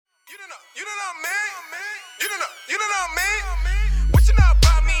You don't know me. What you know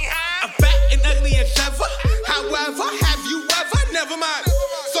about me, huh? I'm fat and ugly and clever. However, have you ever? Never mind.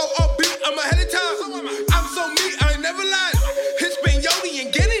 So upbeat, I'm ahead of time. I'm so me, I ain't never lied. Hispanioti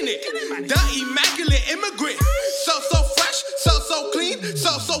and getting it. The immaculate immigrant. So fresh, so clean,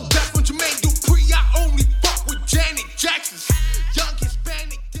 so deaf when Jermaine Dupri. I only fuck with Janet Jackson. Young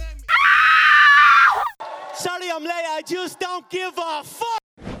Hispanic, damn it. Sorry I'm late, I just don't give a fuck.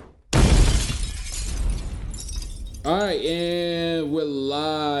 All right, and we're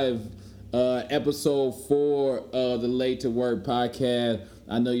live. Episode 4 of the Late to Work podcast.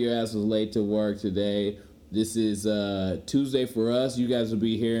 I know your ass was late to work today. This is Tuesday for us. You guys will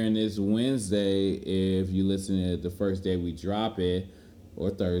be hearing this Wednesday if you listen to the first day we drop it, or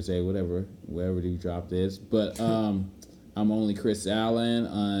Thursday, wherever you drop this. But I'm only Chris Allen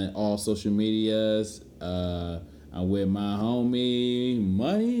on all social medias. I'm with my homie,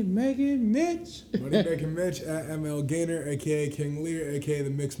 Money Making Mitch. Money Making Mitch at ML Gainer, a.k.a. King Lear, a.k.a. the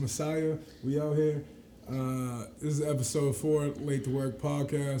Mixed Messiah. We out here. This is episode 4, Late to Work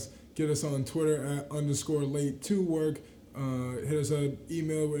podcast. Get us on Twitter at _late to work. Hit us an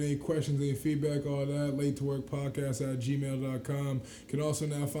email with any questions, any feedback, all that. Late to work podcast at gmail.com. You can also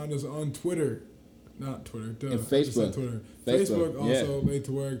now find us on Twitter. Not Twitter, duh. And Facebook. Twitter. Facebook, also yeah. Late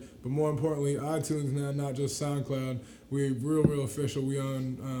to Work. But more importantly, iTunes now, not just SoundCloud. We real official. We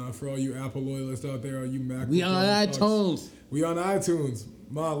on, for all you Apple loyalists out there, all you Mac. We on iTunes. We on iTunes.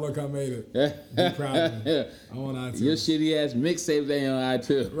 Ma, look, I made it. Be proud of me. I'm on iTunes. Your shitty ass mixtape ain't on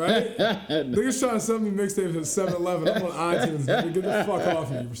iTunes. Right? Niggas trying to sell me mixtapes at 7-Eleven. I'm on iTunes. Nigga. Get the fuck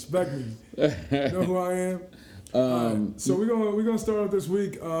off me. Respect me. You know who I am? Right. So we're gonna start off this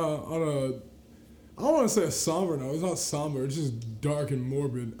week on a, I don't want to say a somber note. It's not somber. It's just dark and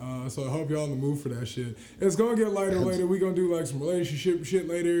morbid. So I hope y'all in the mood for that shit. It's going to get lighter later. We're going to do like some relationship shit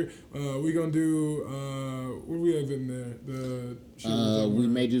later. We're going to do, what do we have in there? The shit We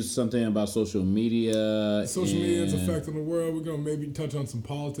may do something about social media. Social media's effect on the world. We're going to maybe touch on some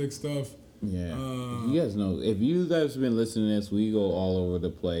politics stuff. Yeah. You guys know, if you guys have been listening to this, we go all over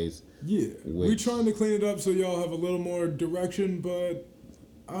the place. Yeah. We're trying to clean it up so y'all have a little more direction, but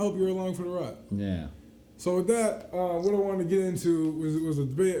I hope you're along for the ride. Yeah. So with that, what I wanted to get into was a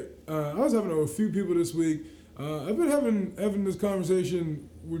debate. I was having a few people this week. I've been having this conversation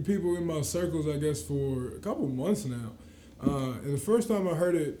with people in my circles, I guess, for a couple months now. And the first time I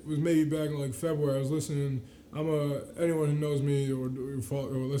heard it was maybe back in like February. I was listening. Anyone who knows me or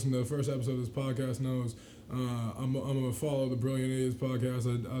listened to the first episode of this podcast knows. I'm a follow the Brilliant Idiots podcast.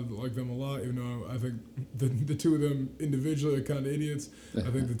 I like them a lot, even though I think the two of them individually are kind of idiots. I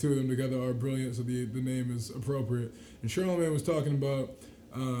think the two of them together are brilliant, so the name is appropriate. And Charlamagne was talking about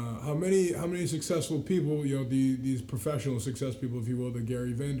how many successful people, you know, these professional success people, if you will, the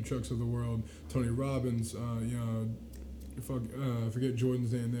Gary Vaynerchuk's of the world, Tony Robbins, you know. I forget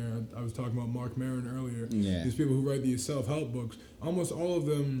Jordan's name there. I was talking about Mark Maron earlier. Yeah. These people who write these self-help books, almost all of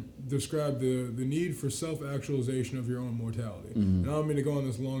them describe the need for self-actualization of your own mortality. Mm-hmm. And I don't mean to go on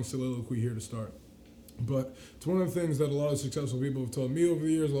this long soliloquy here to start, but it's one of the things that a lot of successful people have told me over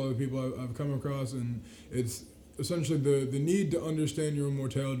the years, a lot of the people I've come across, and it's essentially the need to understand your own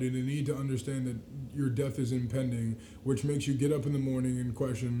mortality, the need to understand that your death is impending, which makes you get up in the morning and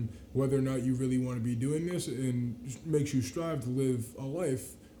question whether or not you really want to be doing this, and makes you strive to live a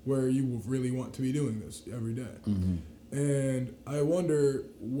life where you really want to be doing this every day. Mm-hmm. And I wonder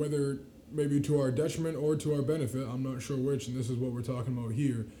whether maybe to our detriment or to our benefit, I'm not sure which, and this is what we're talking about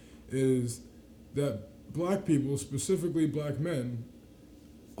here, is that black people, specifically black men,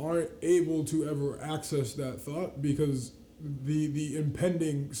 aren't able to ever access that thought because the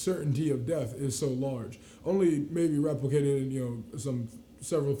impending certainty of death is so large. Only maybe replicated in, you know,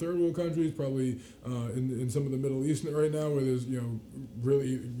 several third world countries, probably in some of the Middle East right now, where there's, you know, really,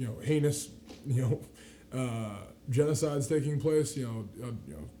 you know, heinous, you know, genocides taking place. You know,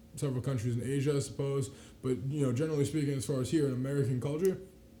 several countries in Asia, I suppose. But, you know, generally speaking, as far as here in American culture,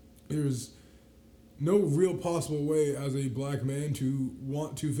 there's no real possible way as a black man to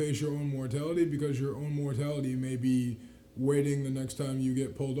want to face your own mortality, because your own mortality may be waiting the next time you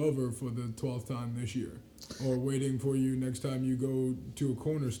get pulled over for the 12th time this year, or waiting for you next time you go to a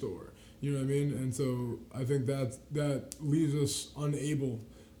corner store. You know what I mean? And so I think that leaves us unable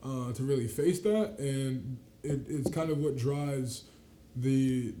to really face that, and it's kind of what drives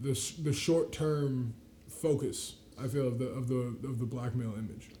the short-term focus, I feel, of the black male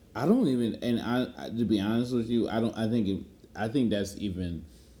image. I don't even, and I to be honest with you, I think that's even,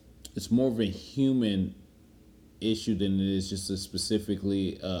 it's more of a human issue than it is just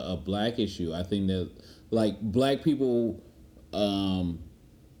specifically a black issue. I think that, like, black people,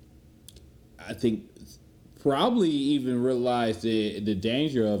 I think probably even realize the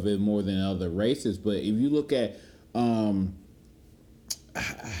danger of it more than other races. But if you look at, I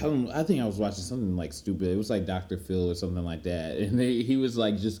think I was watching something like stupid. It was like Dr. Phil or something like that, and he was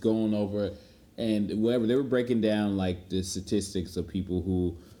like just going over and whatever they were breaking down like the statistics of people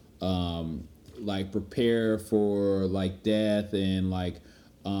who like prepare for like death, and like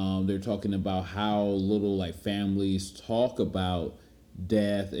they're talking about how little like families talk about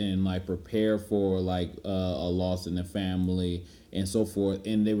death and like prepare for like a loss in the family and so forth.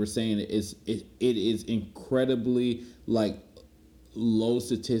 And they were saying it is incredibly like low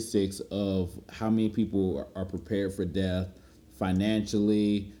statistics of how many people are prepared for death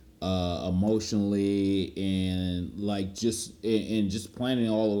financially, emotionally, and like just planning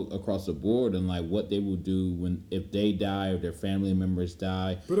all across the board, and like what they will do if they die or their family members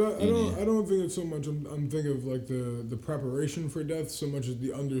die. But I don't think it's so much. I'm thinking of like the preparation for death so much as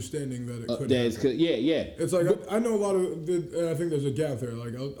the understanding that it could happen. Yeah. It's like I know a lot of, and I think there's a gap there.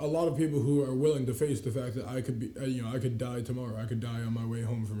 Like a lot of people who are willing to face the fact that I could be, I could die tomorrow. I could die on my way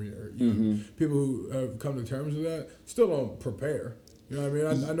home from here. You know, people who have come to terms with that still don't prepare. You know what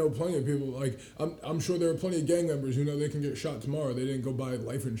I mean? I know plenty of people, like, I'm sure there are plenty of gang members who know they can get shot tomorrow. They didn't go buy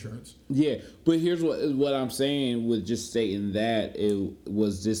life insurance. Yeah, but here's what I'm saying with just stating that. It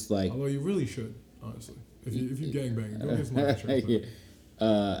was just like... Although you really should, honestly. If you gangbang, go get some life insurance. Yeah.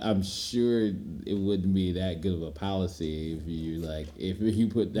 I'm sure it wouldn't be that good of a policy if you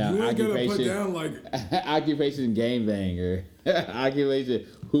put down you occupation, put down like occupation gangbanger, occupation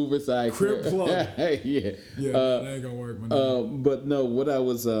Hooverside Crip plug. Yeah, that ain't gonna work. But no, what I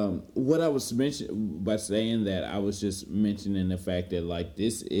was mentioning by saying that, I was just mentioning the fact that like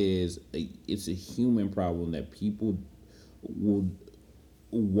this is it's a human problem that people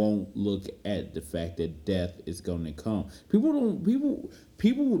won't look at the fact that death is going to come. People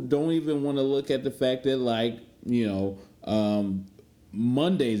don't even want to look at the fact that like,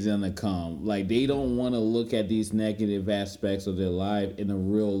 Monday's going to come. Like they don't want to look at these negative aspects of their life in a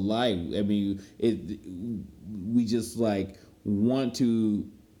real light. I mean, we just like want to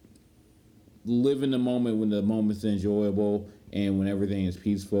live in the moment when the moment's enjoyable and when everything is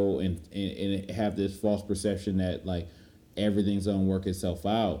peaceful, and have this false perception that like everything's gonna work itself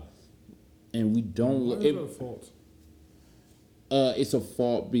out, and we don't. Why is that a fault? It's a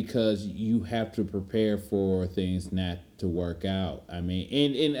fault because you have to prepare for things not to work out. I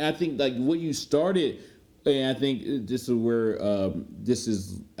mean, and I think like what you started, and I think this is where I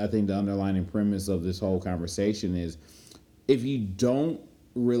think the underlying premise of this whole conversation is, if you don't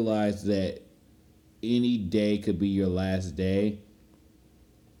realize that any day could be your last day,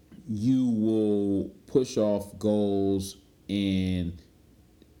 you will push off goals and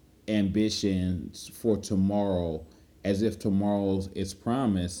ambitions for tomorrow as if tomorrow's is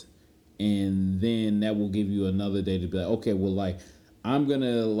promised, and then that will give you another day to be like, okay, well, like I'm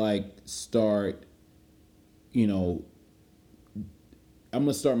gonna like start, I'm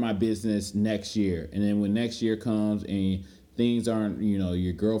gonna start my business next year, and then when next year comes and things aren't,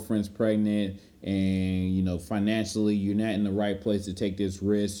 your girlfriend's pregnant and financially you're not in the right place to take this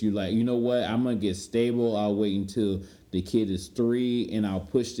risk, you're like, you know what, I'm gonna get stable, I'll wait until the kid is 3 and I'll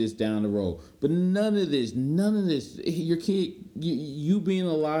push this down the road. But none of this, your kid, you being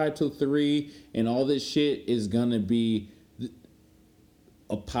alive till 3 and all this shit is gonna be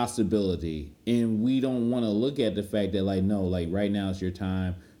a possibility, and we don't want to look at the fact that like, no, like right now is your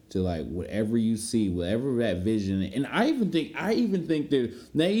time to like whatever you see, whatever that vision. And I even think that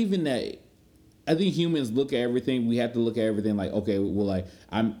not even that. I think humans look at everything. We have to look at everything like, okay, well, like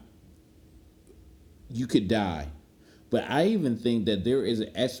you could die, but I even think that there is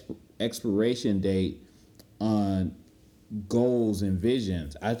an expiration date on goals and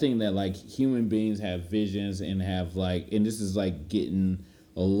visions. I think that like human beings have visions and have like, and this is like getting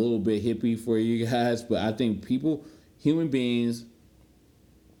a little bit hippie for you guys, but I think human beings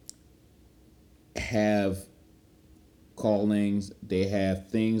have callings, they have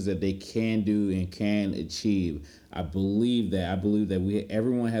things that they can do and can achieve. I believe that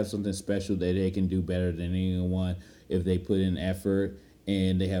everyone has something special that they can do better than anyone if they put in effort,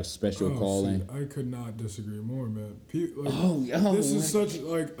 and they have special calling. See, I could not disagree more, man. This is such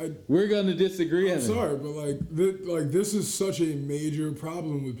like we're gonna disagree. I'm sorry, but this is such a major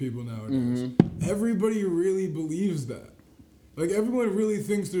problem with people nowadays. Mm-hmm. Everybody really believes that. Like, everyone really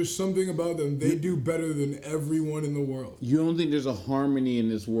thinks there's something about them they do better than everyone in the world. You don't think there's a harmony in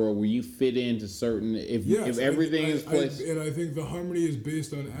this world where you fit into certain... If everything is placed... And I think the harmony is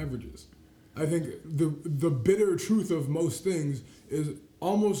based on averages. I think the bitter truth of most things is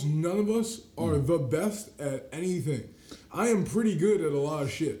almost none of us are the best at anything. I am pretty good at a lot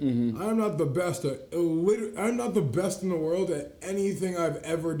of shit. I'm not the best I'm not the best in the world at anything I've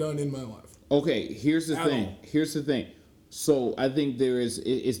ever done in my life. Okay, here's the At thing. all. Here's the thing. So I think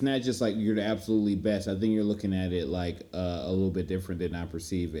it's not just like you're the absolutely best. I think you're looking at it like a little bit different than I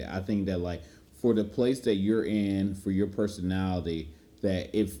perceive it. I think that like for the place that you're in, for your personality,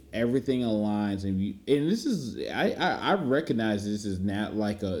 that if everything aligns and this is I recognize this is not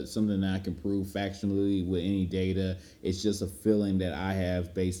like something that I can prove factually with any data. It's just a feeling that I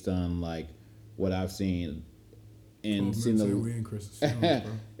have based on like what I've seen and seen we and Chris is feelings,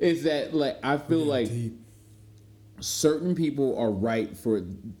 bro. is that like I feel like Deep. certain people are right for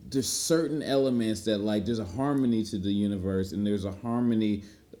there's certain elements that like there's a harmony to the universe and there's a harmony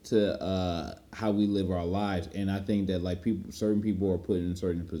to how we live our lives, and I think that like certain people are put in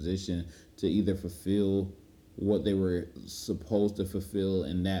certain position to either fulfill what they were supposed to fulfill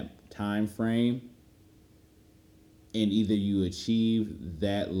in that time frame, and either you achieve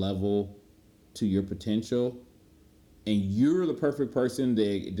that level to your potential, and you're the perfect person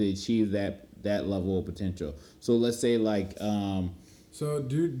to achieve that level of potential. So let's say like So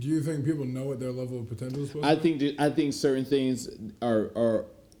do you think people know what their level of potential is supposed I to be? think certain things are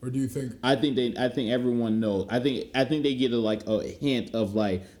Or do you think I think everyone knows. I think they get a hint of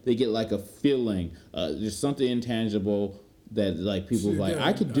like they get like a feeling. There's something intangible that like people See, like again,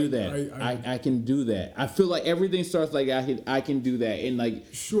 I could do that. I can do that. I feel like everything starts like I can do that, and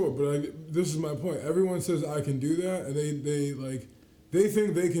like Sure, but this is my point. Everyone says I can do that, and they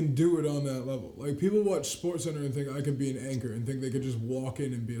think they can do it on that level. Like people watch SportsCenter and think I can be an anchor, and think they could just walk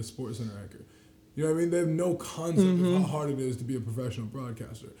in and be a SportsCenter anchor. You know what I mean? They have no concept of how hard it is to be a professional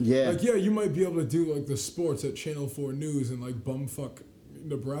broadcaster. Yeah. Like, yeah, you might be able to do, like, the sports at Channel 4 News in, like, bumfuck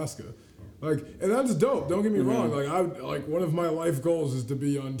Nebraska. Like, and that's dope. Don't get me wrong. Like, one of my life goals is to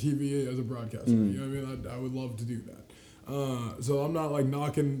be on TV as a broadcaster. You know what I mean? I would love to do that. So I'm not, like,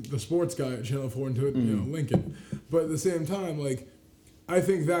 knocking the sports guy at Channel 4 into, Lincoln. But at the same time, like, I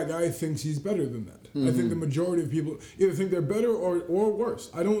think that guy thinks he's better than that. I think the majority of people either think they're better or worse.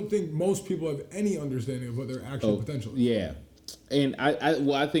 I don't think most people have any understanding of what their actual potential is. Yeah, and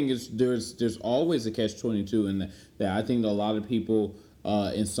I think there's always a catch-22 in that I think a lot of people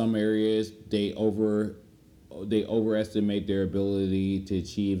in some areas they overestimate their ability to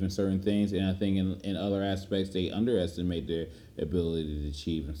achieve in certain things, and I think in other aspects they underestimate their ability to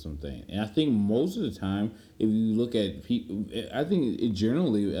achieve in something. And I think most of the time, if you look at people, I think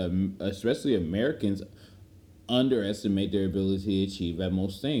generally, especially Americans, underestimate their ability to achieve at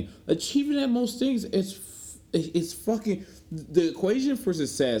most things. Achieving at most things, it's fucking. The equation for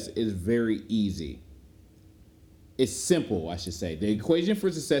success is very easy. It's simple, I should say. The equation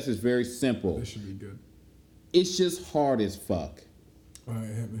for success is very simple. This should be good. It's just hard as fuck. All right,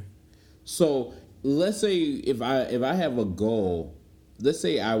 hit me. So let's say if I have a goal, let's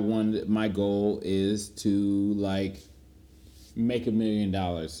say my goal is to like make $1 million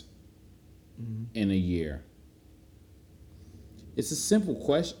in a year. It's a simple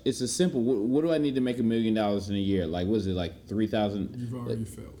question. It's a simple. What do I need to make $1 million in a year? Like, was it like 3,000? You've already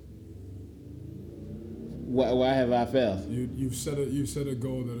failed. Why have I failed? You've set a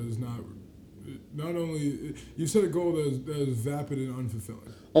goal that is not only you set a goal that is vapid and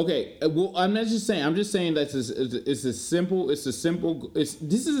unfulfilling. Okay, well, I'm not just saying. I'm just saying that this is a simple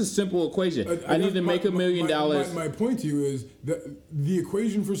equation. I need to make $1 million. My point to you is that the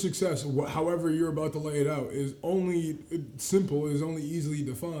equation for success, however you're about to lay it out, is only simple, is only easily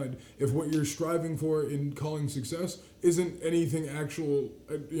defined if what you're striving for in calling success isn't anything actually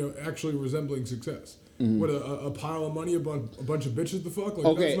resembling success. What a pile of money, a bunch of bitches to fuck? Like,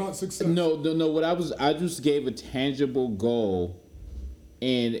 Okay, that's not success. No. I just gave a tangible goal,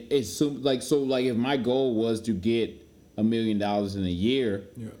 and it's like if my goal was to get $1 million in a year,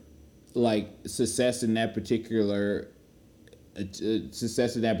 like success in that particular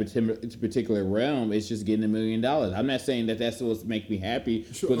realm, it's just getting $1 million. I'm not saying that that's what's make me happy,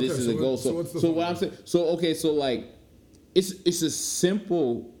 Sure, but okay, this is a goal. So what I'm saying, so like, it's a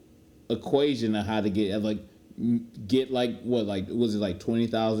simple equation of how to get was it like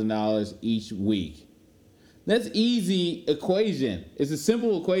 $20,000 each week? That's easy equation. It's a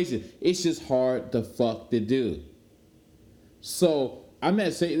simple equation. It's just hard to fuck to do. So I'm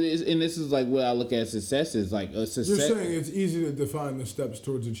not saying this, and this is like what I look at success is like a success. You're saying it's easy to define the steps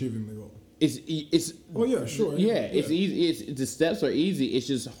towards achieving the goal. It's well, yeah, sure. Yeah, it's easy. It's the steps are easy. It's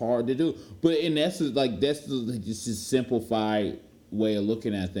just hard to do. But in essence, that's just a simplified way of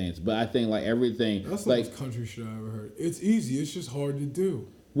looking at things. But I think like everything, that's the like most country shit I ever heard. It's easy. It's just hard to do.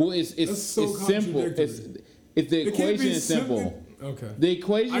 Well, it's so simple. contradictory. If the equation is simple. Okay. The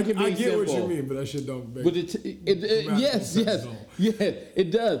equation I can be get simple. what you mean, but that shit don't make But yes, sense yes, at all. yeah,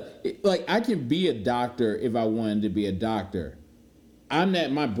 it does. Like I can be a doctor if I wanted to be a doctor.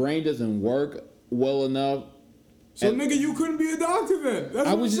 My brain doesn't work well enough. So nigga, you couldn't be a doctor then. That's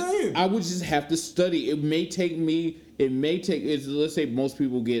what I'm saying. I would just have to study. It may take. Let's say most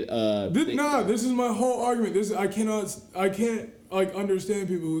people get. This is my whole argument. I can't like understand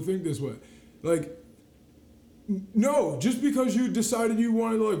people who think this way. Like, no, just because you decided you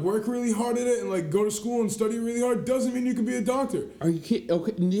wanted to like work really hard at it and like go to school and study really hard doesn't mean you can be a doctor. Are you kidding?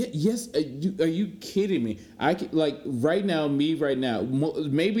 Okay, yes. Are you kidding me? Right now,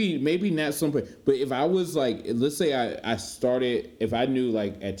 maybe not some point, but if I was like, let's say I started, if I knew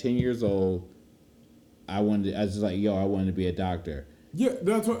like at 10 years old, I wanted to be a doctor. Yeah,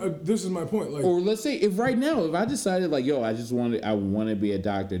 that's what. This is my point. Like, or let's say if right now, if I decided like, I want to be a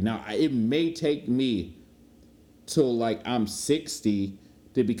doctor. Now it may take me till like I'm 60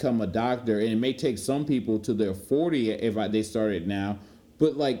 to become a doctor, and it may take some people to their 40 if they started now.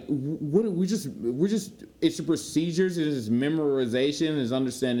 But like, we're just it's the procedures, it's memorization, it's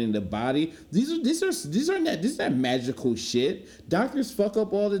understanding the body. These are not magical shit. Doctors fuck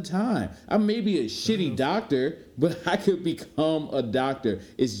up all the time. I may be a shitty doctor, but I could become a doctor.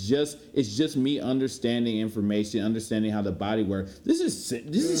 It's just me understanding information, understanding how the body works. This is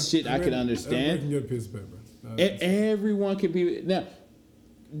shit I can understand. I can get a piece of paper. Everyone can be now.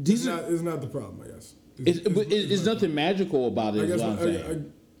 It's not the problem, I guess. It's nothing magical about it. I guess is what I'm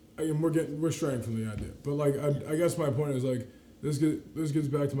saying. we're straying from the idea, but like I guess my point is like this gets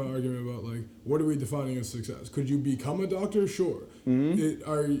back to my argument about like what are we defining as success? Could you become a doctor? Sure.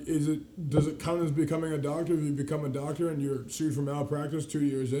 Mm-hmm. Does it count as becoming a doctor if you become a doctor and you're sued for malpractice 2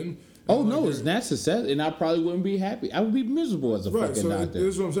 years in? Oh no, it's not success, and I probably wouldn't be happy. I would be miserable as a fucking doctor.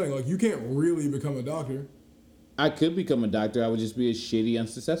 This is what I'm saying. Like you can't really become a doctor. I could become a doctor. I would just be a shitty,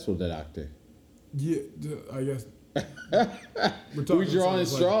 unsuccessful doctor. Yeah, I guess. We're drawing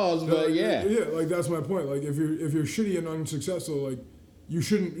straws, but yeah. Yeah, like that's my point. Like if you're shitty and unsuccessful, like you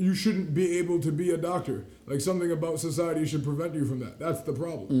shouldn't be able to be a doctor. Like something about society should prevent you from that. That's the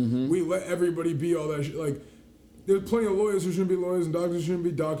problem. Mm-hmm. We let everybody be all that shit. Like there's plenty of lawyers who shouldn't be lawyers and doctors who shouldn't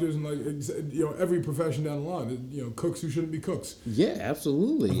be doctors and like every profession down the line. Cooks who shouldn't be cooks. Yeah,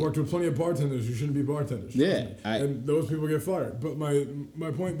 absolutely. I've worked with plenty of bartenders who shouldn't be bartenders. Yeah, and those people get fired. But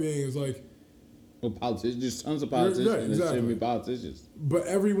my point being is like. Well, politicians, there's tons of politicians exactly. that shouldn't be politicians. But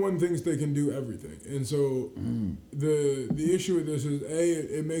everyone thinks they can do everything. And so the issue with this is,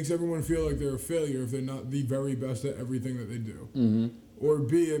 A, it makes everyone feel like they're a failure if they're not the very best at everything that they do. Mm-hmm. Or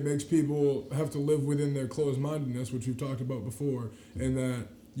B, it makes people have to live within their closed-mindedness, which we've talked about before, and that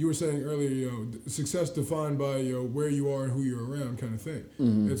you were saying earlier, success defined by where you are and who you're around kind of thing.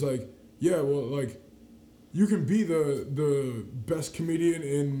 Mm-hmm. It's like, yeah, well, like, you can be the best comedian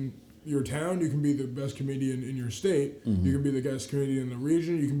in your town, you can be the best comedian in your state, mm-hmm. you can be the best comedian in the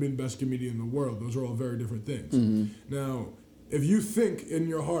region, you can be the best comedian in the world. Those are all very different things. Mm-hmm. Now, if you think in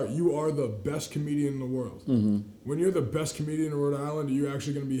your heart you are the best comedian in the world, mm-hmm. when you're the best comedian in Rhode Island, are you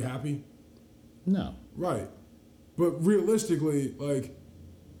actually going to be happy? No. Right. But realistically, like,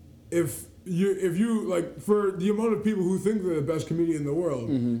 if you like, for the amount of people who think they're the best comedian in the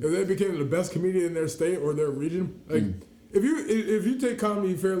world, mm-hmm. if they became the best comedian in their state or their region, like, if you take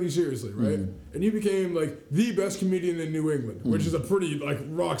comedy fairly seriously, right, and you became like the best comedian in New England, which is a pretty like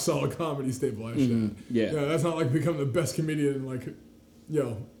rock solid comedy staple, yeah, that's not like become the best comedian in like,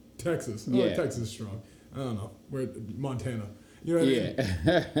 Texas. Yeah, like Texas is strong. I don't know, we're Montana. You know what I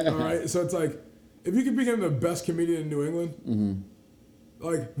mean? All right, so it's like if you could become the best comedian in New England,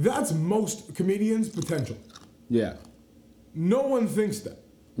 like that's most comedians' potential. Yeah. No one thinks that.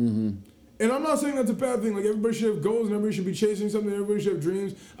 Mm-hmm. And I'm not saying that's a bad thing. Like, everybody should have goals and everybody should be chasing something. Everybody should have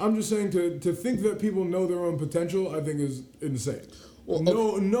dreams. I'm just saying to think that people know their own potential, I think is insane. Well,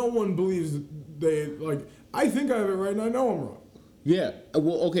 no one believes they, like, I think I have it right and I know I'm wrong. Yeah.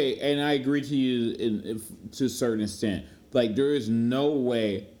 Well, okay. And I agree to you to a certain extent. Like, there is no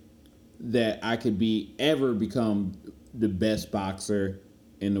way that I could ever become the best boxer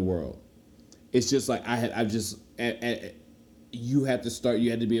in the world. It's just like you have to start. You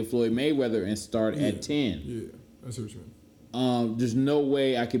had to be a Floyd Mayweather and start at 10. Yeah, I see what you mean. There's no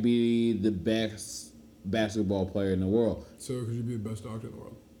way I could be the best basketball player in the world. So could you be the best doctor in the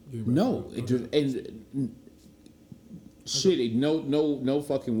world? No, shitty. No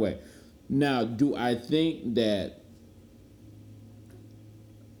fucking way. Now, do I think that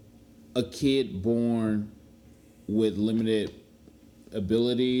a kid born with limited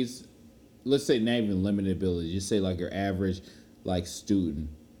abilities, let's say not even limited abilities, just say like your average like student,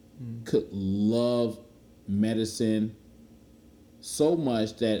 could love medicine so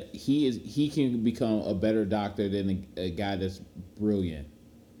much that he can become a better doctor than a guy that's brilliant.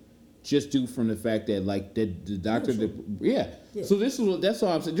 Just due from the fact that like the doctor, Yeah. So that's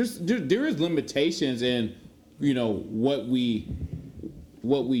all I'm saying. There is limitations in, you know, what we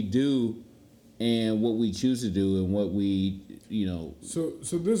do, and what we choose to do, and what we, you know. So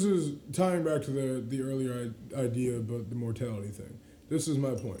this is tying back to the earlier idea about the mortality thing. This is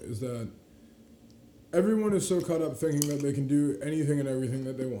my point: is that everyone is so caught up thinking that they can do anything and everything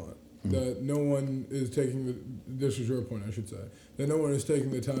that they want, that no one is taking this is your point, I should say, that no one is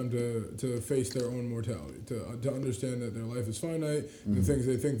taking the time to face their own mortality, to understand that their life is finite, the things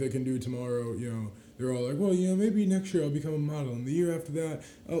they think they can do tomorrow, you know, they're all like, well, you know, maybe next year I'll become a model, and the year after that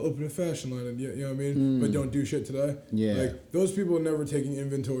I'll open a fashion line, and you know what I mean? But don't do shit today. Yeah. Like, those people are never taking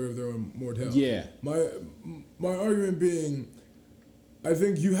inventory of their own mortality. Yeah. My argument being, I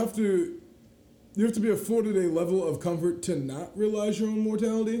think you have to be afforded a level of comfort to not realize your own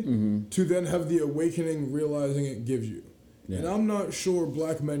mortality, to then have the awakening realizing it gives you. Yeah. And I'm not sure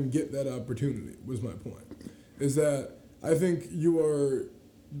black men get that opportunity, was my point. Is that I think you are,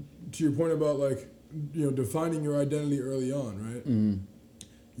 to your point about like, you know, defining your identity early on, right?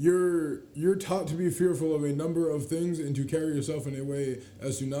 You're taught to be fearful of a number of things and to carry yourself in a way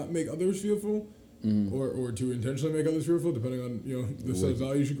as to not make others fearful, or to intentionally make others fearful, depending on, you know, the set of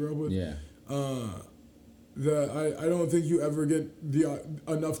values you grew up with. Yeah. That I don't think you ever get the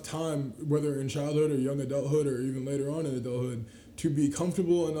enough time, whether in childhood or young adulthood or even later on in adulthood, to be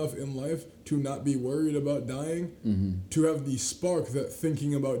comfortable enough in life to not be worried about dying, to have the spark that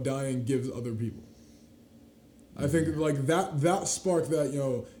thinking about dying gives other people. I think like that spark that, you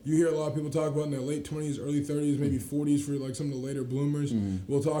know, you hear a lot of people talk about in their late 20s, early 30s, maybe 40s for like some of the later bloomers.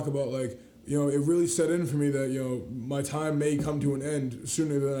 We'll talk about like, you know, it really set in for me that, you know, my time may come to an end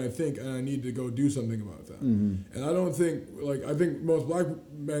sooner than I think, and I need to go do something about that. And I don't think, like, I think most black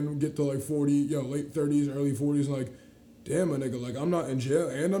men get to like 40, you know, late 30s, early 40s, and like, damn, my nigga, like, I'm not in jail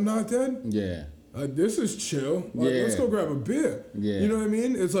and I'm not dead. Yeah. This is chill. Like, Yeah. let's go grab a beer. Yeah. You know what I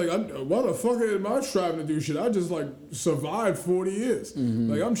mean? It's like, why the fuck am I striving to do shit? I just, like, survived 40 years.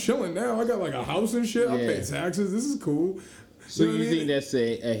 Like, I'm chilling now. I got, like, a house and shit. I pay taxes. This is cool. So know what you I mean? think that's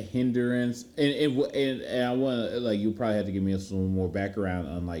a hindrance? And I want to, like, you probably have to give me some more background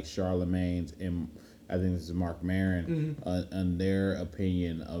on, like, Charlemagne's and I think this is Mark Maron on their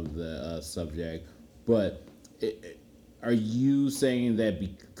opinion of the subject. But are you saying that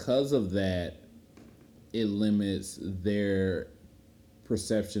because of that, it limits their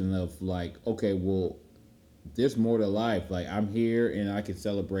perception of, like, okay, well, there's more to life. Like, I'm here and I can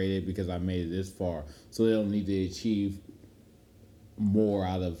celebrate it because I made it this far. So they don't need to achieve more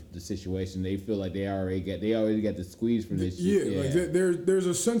out of the situation. They feel like they already got the squeeze from this shit. Yeah, like there's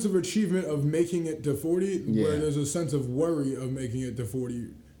a sense of achievement of making it to 40, where there's a sense of worry of making it to 40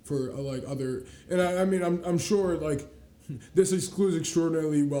 for like other. And I mean, I'm sure like this excludes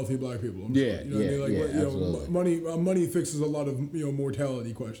extraordinarily wealthy black people. I'm sure, you know what I mean? Like, you know, money fixes a lot of, you know,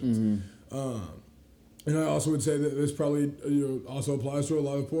 mortality questions. And I also would say that this probably, you know, also applies to a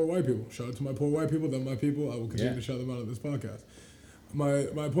lot of poor white people. Shout out to my poor white people. They're my people. I will continue to shout them out on this podcast.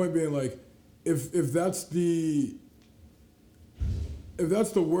 My point being, like, if that's the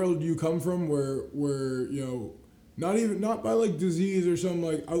world you come from, where you know, not by like disease or some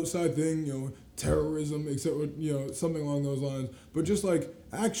like outside thing, you know, terrorism, except, you know, something along those lines, but just like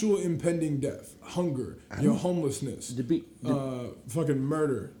actual impending death, hunger, you know, homelessness, fucking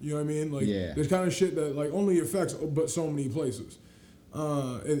murder, you know what I mean? Like, there's kind of shit that like only affects but so many places,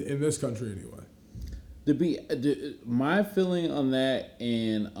 in this country anyway. My feeling on that,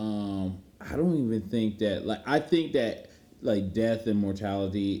 and I don't even think that, like, I think that like death and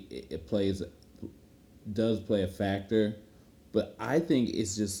mortality it does play a factor, but I think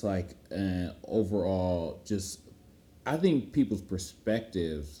it's just like overall just, I think people's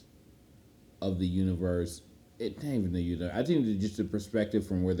perspectives of the universe, it not even the universe, I think just the perspective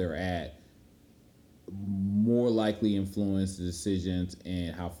from where they're at more likely influence the decisions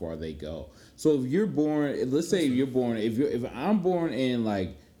and how far they go. So if you're born, let's say if I'm born in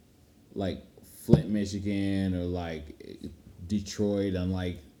like Flint, Michigan, or like Detroit on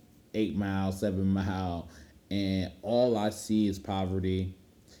like 8 Mile, 7 Mile, and all I see is poverty,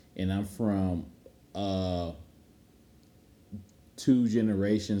 and I'm from 2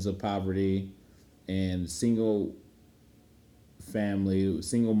 generations of poverty and single family,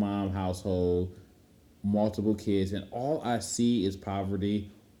 single mom household, multiple kids, and all I see is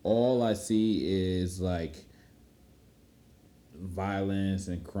poverty. All I see is like violence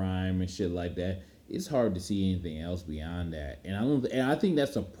and crime and shit like that. It's hard to see anything else beyond that, and I think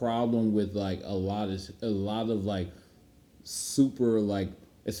that's a problem with like a lot of like super like,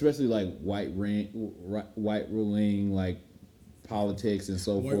 especially like white ruling like politics and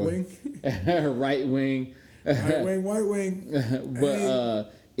so White forth. wing? Right wing. White wing.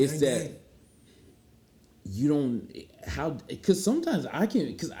 But it's Gang, that gang. you don't how because sometimes I can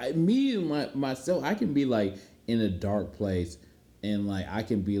because me and myself I can be like in a dark place and like I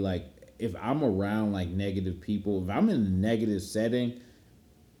can be like if I'm around like negative people, if I'm in a negative setting,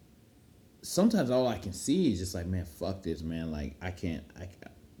 sometimes all I can see is just like, man, fuck this, man. Like I can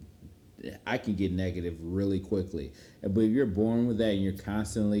get negative really quickly. But if you're born with that and you're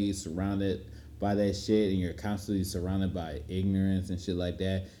constantly surrounded by that shit and you're constantly surrounded by ignorance and shit like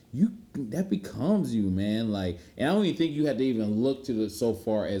that, that becomes you, man. Like, and I don't even think you have to even look to the so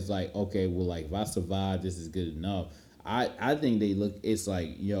far as like, okay, well, like if I survive, this is good enough. I think they look. It's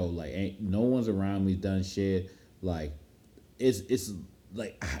like, yo, like ain't no one's around me done shit. Like, it's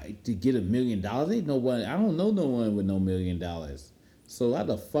like to get $1 million. Ain't no one. I don't know no one with no $1 million. So how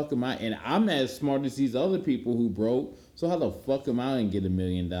the fuck am I? And I'm not as smart as these other people who broke. So how the fuck am I gonna get $1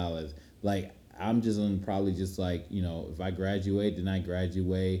 million? Like I'm just gonna probably just like, you know, if I graduate, then I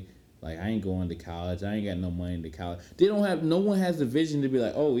graduate. Like I ain't going to college. I ain't got no money to college. No one has the vision to be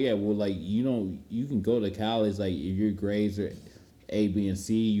like, oh yeah, well like you can go to college. Like if your grades are A, B, and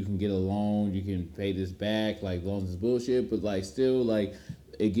C, you can get a loan. You can pay this back. Like loans is bullshit, but like still like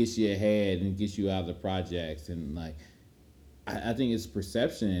it gets you ahead and gets you out of the projects and like. I think it's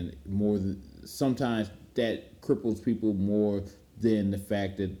perception more than sometimes that cripples people more than the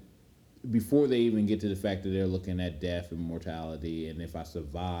fact that before they even get to the fact that they're looking at death and mortality and if I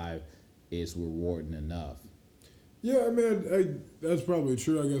survive, it's rewarding enough. Yeah, I mean, that's probably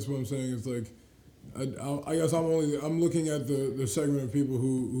true. I guess what I'm saying is like, I guess I'm looking at the segment of people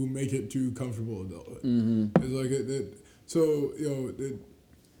who make it to comfortable adulthood. Mm-hmm. It's like so you know.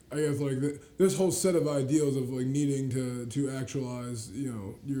 I guess like this whole set of ideals of like needing to actualize, you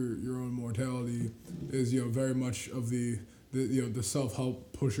know, your own mortality is, you know, very much of the you know the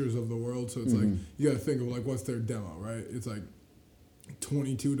self-help pushers of the world. So it's like you got to think of like what's their demo, right? It's like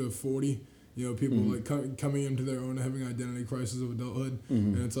 22 to 40. You know, people like coming into their own, having identity crisis of adulthood,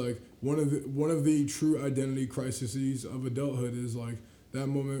 and it's like one of the true identity crises of adulthood is like. That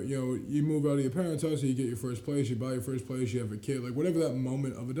moment, you know, you move out of your parents' house, you get your first place, you buy your first place, you have a kid, like whatever that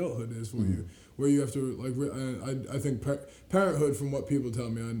moment of adulthood is for you, where you have to like. I think parenthood, from what people tell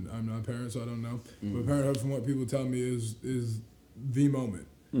me, I'm not a parent, so I don't know, but parenthood, from what people tell me, is the moment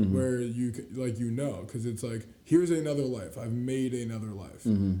where you like because it's like here's another life, I've made another life.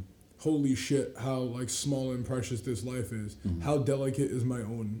 Holy shit, how like small and precious this life is. How delicate is my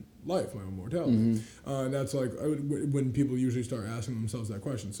own life, my own mortality. And that's like when people usually start asking themselves that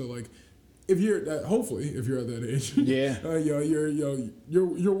question. So like, if you're hopefully if you're at that age, yeah,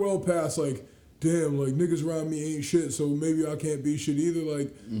 you're well past like, damn, like niggas around me ain't shit, so maybe I can't be shit either.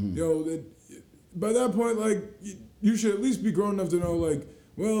 Like, by that point, like you should at least be grown enough to know like,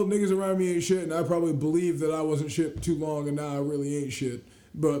 well, niggas around me ain't shit, and I probably believed that I wasn't shit too long, and now I really ain't shit.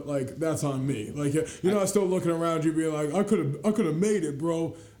 But like that's on me. Like you're not still looking around you being like I could have made it,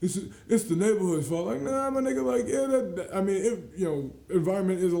 bro. It's the neighborhood's fault. Like nah, my nigga. Like yeah, I mean,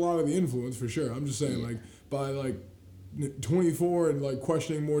 environment is a lot of the influence for sure. I'm just saying like by like 24 and like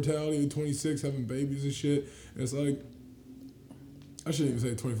questioning mortality, 26 having babies and shit. It's like I shouldn't even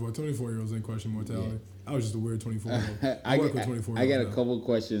say 24. 24-year-olds ain't question mortality. Yeah. I was just a weird 24-year-old. I work with 24-year-olds. I got a couple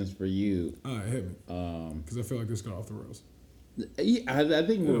questions for you. All right, hit me. Because I feel like this got off the rails. Yeah, I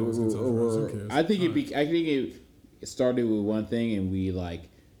think it started with one thing and we like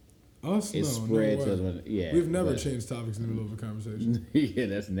spread to yeah. We've never changed topics in the middle of a conversation. Yeah,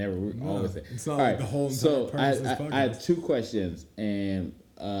 that's never always. It's not like the whole entire premise of this podcast. I have two questions, and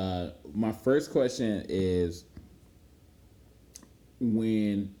my first question is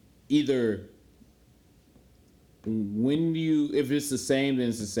if it's the same, then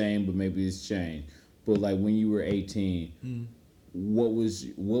it's the same, but maybe it's changed. But like when you were 18, what was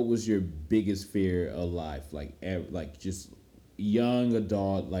your biggest fear of life? Like just young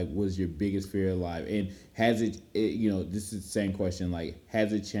adult, like was your biggest fear of life? And has it this is the same question, like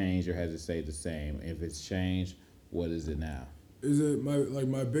has it changed or has it stayed the same? If it's changed, what is it now? Is it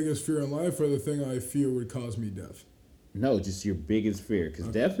my biggest fear in life or the thing I fear would cause me death? No, just your biggest fear, because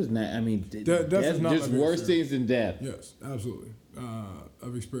death is not. I mean, death is not just worse things than death. Yes, absolutely.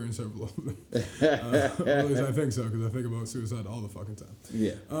 I've experienced several of them. At least I think so, because I think about suicide all the fucking time.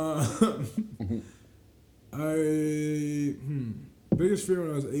 Yeah. Biggest fear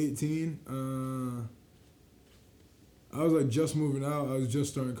when I was 18. I was like just moving out. I was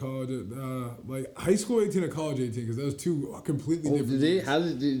just starting college. Like high school 18 and college 18, because that was two completely different. Did it? How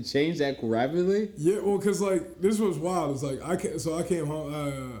did it change that rapidly? Yeah, well, because like this was wild. It's like I came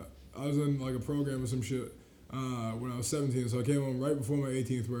home. I was in like a program or some shit when I was 17. So I came home right before my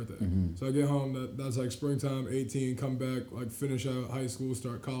 18th birthday. So I get home. That's like springtime, 18. Come back, like finish out high school,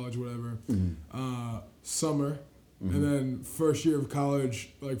 start college, whatever. Summer. And then first year of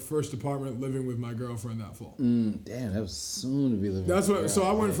college, like first apartment, living with my girlfriend that fall. Damn, that was soon to be living. That's what. So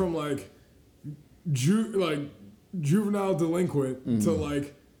I went from like, juvenile delinquent to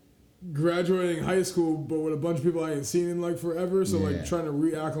like graduating high school, but with a bunch of people I ain't seen in like forever. So like trying to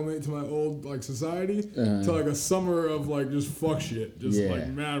reacclimate to my old like society to like a summer of like just fuck shit, just like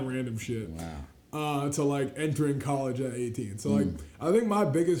mad random shit. Wow. To like entering college at 18. So like I think my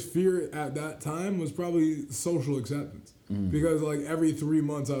biggest fear at that time was probably social acceptance. Because like every 3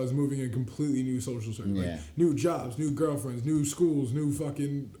 months I was moving in completely new social circles. Like new jobs, new girlfriends, new schools, new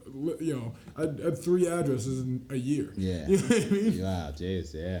fucking, I had 3 addresses in a year. Yeah. You know what I mean? Wow,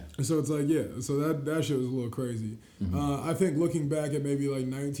 jeez, yeah. So it's like, so that shit was a little crazy. I think looking back at maybe like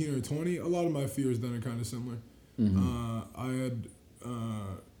 19 or 20, a lot of my fears then are kind of similar.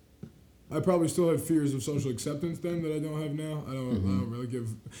 I probably still had fears of social acceptance then that I don't have now. I don't really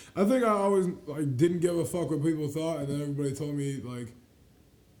give. I think I always like didn't give a fuck what people thought, and then everybody told me like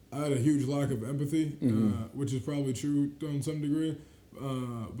I had a huge lack of empathy, which is probably true to some degree.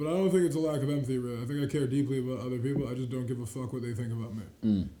 But I don't think it's a lack of empathy really. I think I care deeply about other people. I just don't give a fuck what they think about me.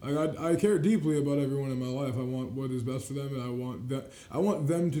 Like I care deeply about everyone in my life. I want what is best for them, and I want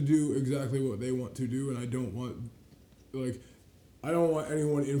them to do exactly what they want to do, and I don't want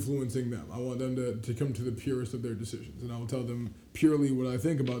anyone influencing them. I want them to come to the purest of their decisions. And I will tell them purely what I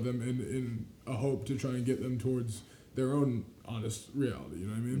think about them in a hope to try and get them towards their own honest reality. You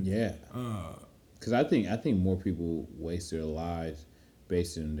know what I mean? Yeah. Because I think more people waste their lives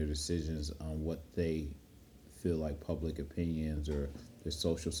based on their decisions on what they feel like public opinions or their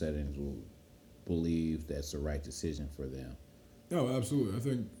social settings will believe that's the right decision for them. Oh, absolutely. I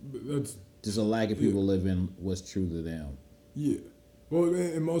think that's... Just a lack of people living what's true to them. Yeah. Well,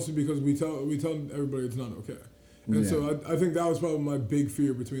 and mostly because we tell everybody it's not okay. And so I think that was probably my big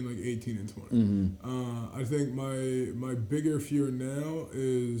fear between like 18 and 20. I think my bigger fear now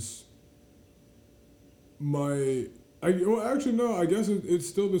is I guess it's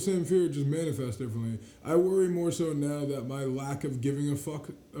still the same fear, just manifests differently. I worry more so now that my lack of giving a fuck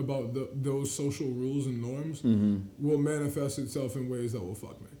about those social rules and norms will manifest itself in ways that will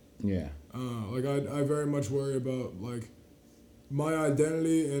fuck me. Yeah. Like I very much worry about like my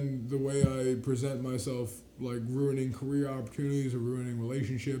identity and the way I present myself, like ruining career opportunities or ruining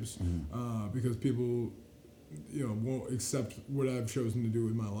relationships, because people, won't accept what I've chosen to do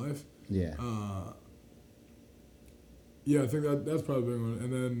with my life. Yeah. Yeah, I think that's probably a big one.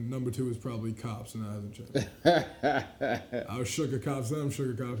 And then number 2 is probably cops, and that hasn't changed. I was shook at cops then, I'm shook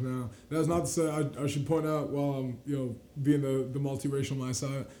at cops now. That's not to say I should point out while I'm, being the multiracial on my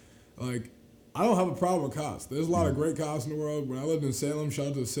side, like, I don't have a problem with cops. There's a lot of great cops in the world. When I lived in Salem, shout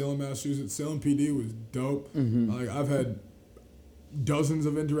out to Salem, Massachusetts, Salem PD was dope. Like, I've had dozens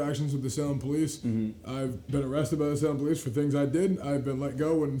of interactions with the Salem police. I've been arrested by the Salem police for things I did. I've been let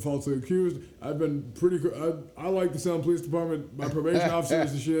go when falsely accused. I've been I like the Salem Police Department. My probation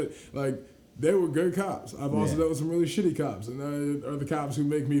officers and shit. Like, they were good cops. I've also dealt with some really shitty cops, and they are the cops who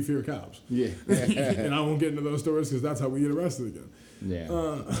make me fear cops. Yeah. And I won't get into those stories because that's how we get arrested again. Yeah.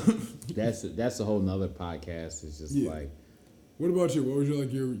 That's a whole nother podcast. It's just like. What about you? What was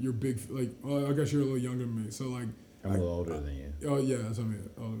your big, like, well, I guess you're a little younger than me, so like. I'm a little older than you. Oh yeah, that's what I mean.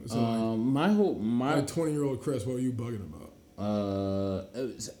 So my 20-year-old Chris, what were you bugging about?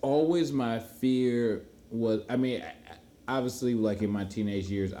 It's always my fear was, I mean, obviously, like in my teenage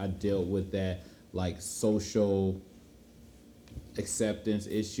years, I dealt with that like social acceptance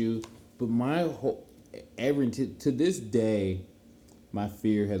issue. But my whole to this day, my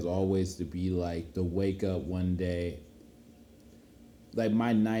fear has always to be like to wake up one day. Like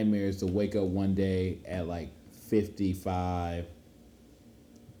my nightmare is to wake up one day at like 55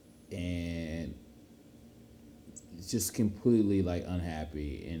 and just completely like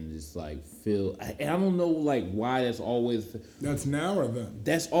unhappy and just like feel, and I don't know like why that's now or then.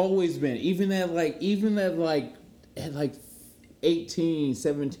 That's always been, even at 18,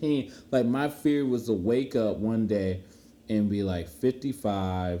 17, like my fear was to wake up one day and be like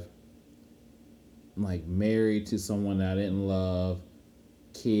 55, like married to someone that I didn't love,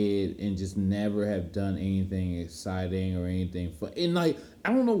 kid, and just never have done anything exciting or anything fun. And like,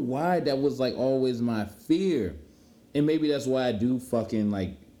 I don't know why that was like always my fear. And maybe that's why I do fucking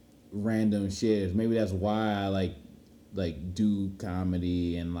like random shit. Maybe that's why I like like do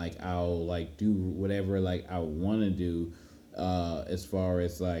comedy and like I'll like do whatever like I want to do, as far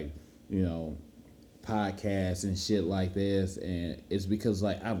as like, you know, podcasts and shit like this. And it's because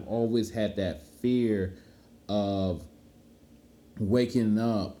like I've always had that fear of waking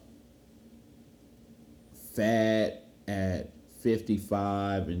up fat at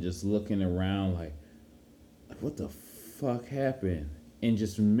 55 and just looking around like what the fuck happened, and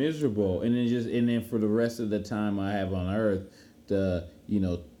just miserable, and then for the rest of the time I have on earth, the, you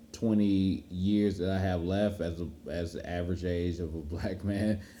know, 20 years that I have left as the average age of a black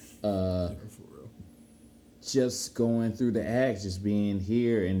man, For real. just going through the acts, just being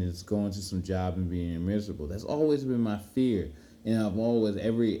here and just going to some job and being miserable. That's always been my fear. And I've always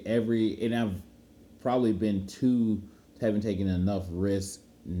and I've probably been haven't taken enough risk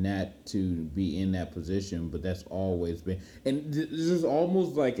not to be in that position, but that's always been. And there's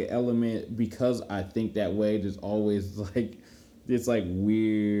almost like an element, because I think that way, there's always like this like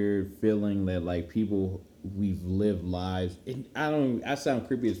weird feeling that like people, we've lived lives, and I sound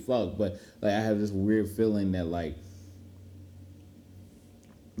creepy as fuck, but like I have this weird feeling that like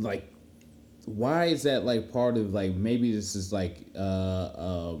why is that like part of like, maybe this is like you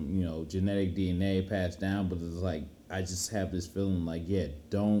know, genetic DNA passed down, but it's like I just have this feeling like, yeah,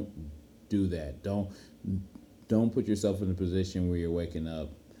 don't do that. Don't put yourself in a position where you're waking up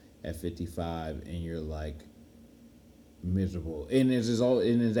at 55 and you're like miserable. And there's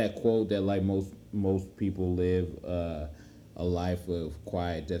that quote that like most people live a life of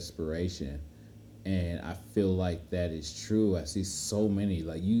quiet desperation. And I feel like that is true. I see so many,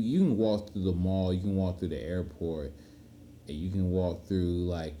 like you can walk through the mall, you can walk through the airport, and you can walk through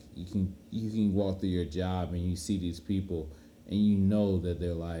like you can walk through your job, and you see these people, and you know that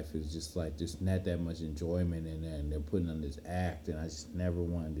their life is just like there's not that much enjoyment in there, and they're putting on this act. And I just never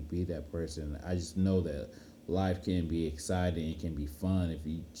wanted to be that person. I just know that life can be exciting, it can be fun if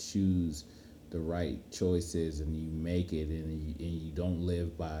you choose the right choices and you make it, and you don't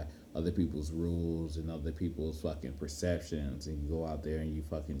live by other people's rules and other people's fucking perceptions, and you go out there and you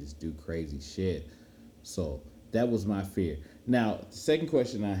fucking just do crazy shit. So that was my fear. Now, the second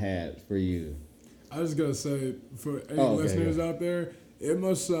question I had for you. I just gotta say, for any listeners out there, it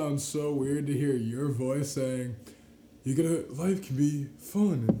must sound so weird to hear your voice saying, life can be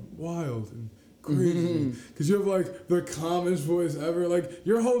fun and wild and crazy, because you have like the calmest voice ever. Like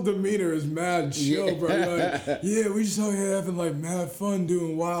your whole demeanor is mad chill, bro. You're like, yeah, we just out here having like mad fun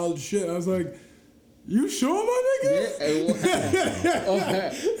doing wild shit. I was like, you sure, my nigga?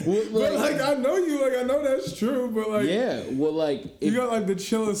 Yeah, but like I know you, like I know that's true, but like yeah, well, like you got like the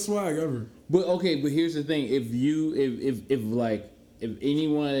chillest swag ever. But okay, but here's the thing: if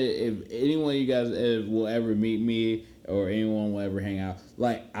anyone of you guys will ever meet me, or anyone will ever hang out,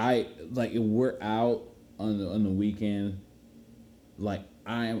 if we're out on the weekend, like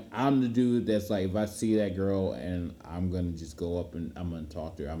I'm the dude that's like, if I see that girl and I'm gonna just go up and I'm gonna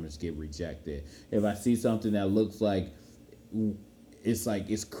talk to her, I'm gonna just get rejected. If I see something that looks like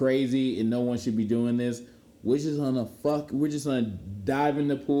it's crazy and no one should be doing this, we're just gonna dive in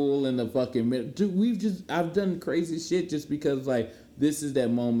the pool in the fucking middle. Dude, I've done crazy shit just because like this is that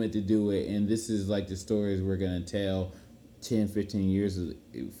moment to do it, and this is like the stories we're gonna tell 10, 15 years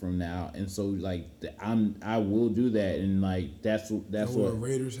from now. And so like I will do that, and like that's what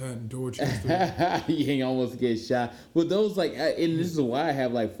Raiders hat in Dorchester. You almost get shot. But those like, and this is why I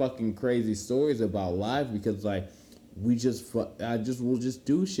have like fucking crazy stories about life, because like we'll just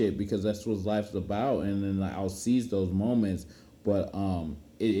do shit because that's what life's about, and then like I'll seize those moments. But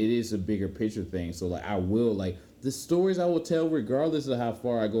it is a bigger picture thing. So like I will, like the stories I will tell regardless of how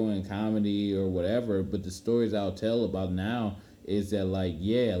far I go in comedy or whatever, but the stories I'll tell about now is that like,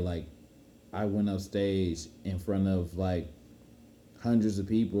 yeah, like I went up stage in front of like hundreds of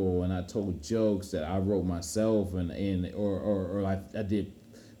people and I told jokes that I wrote myself, or I did,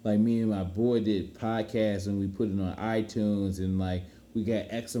 like me and my boy did podcasts and we put it on iTunes, and like we got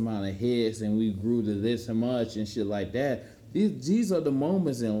X amount of hits and we grew to this much and shit like that. These are the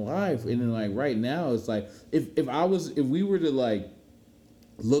moments in life. And then like right now it's like if we were to like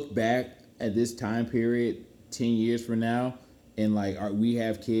look back at this time period 10 years from now, and like we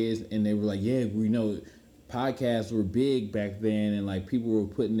have kids and they were like, yeah, we know podcasts were big back then, and like people were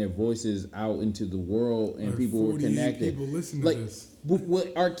putting their voices out into the world, and like people were connected. People listen to like this.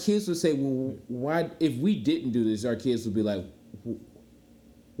 What our kids would say, well, why, if we didn't do this, our kids would be like, well,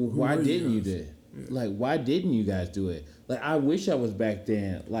 why didn't you do it? Yeah. Like, why didn't you guys do it? Like, I wish I was back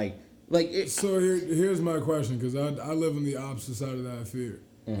then. So here's my question, because I live on the opposite side of that fear.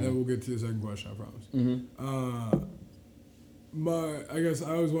 Mm-hmm. And then we'll get to the second question, I promise. Mm-hmm. I guess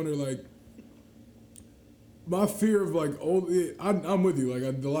I always wonder, like, my fear of like old, I'm with you.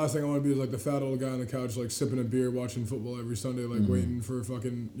 Like the last thing I want to be is like the fat old guy on the couch, like sipping a beer, watching football every Sunday, like waiting for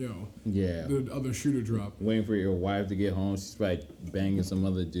fucking the other shoe to drop. Waiting for your wife to get home, she's probably banging some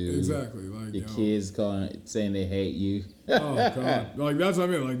other dude. Exactly, like your kids saying they hate you. Oh god, like that's what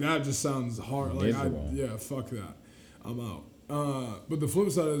I mean. Like that just sounds hard. Like fuck that. I'm out. But the flip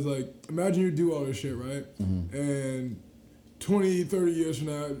side is like, imagine you do all this shit, right? And 20, 30 years from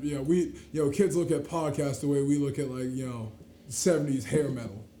now, kids look at podcasts the way we look at 70s hair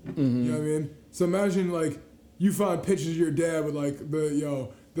metal. You know what I mean? So imagine like you find pictures of your dad with like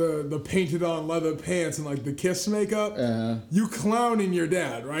the painted on leather pants and like the Kiss makeup. You clowning your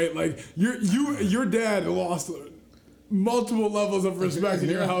dad, right? Like your dad lost multiple levels of respect in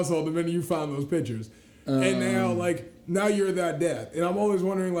your household the minute you found those pictures. And now you're that dad. And I'm always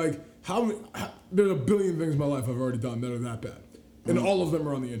wondering like how there's a billion things in my life I've already done that are that bad. And all of them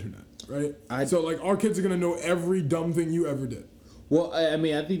are on the internet, right? So like our kids are gonna know every dumb thing you ever did. Well, I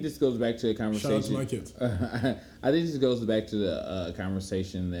mean, I think this goes back to a conversation. Shout out to my kids. I think this goes back to the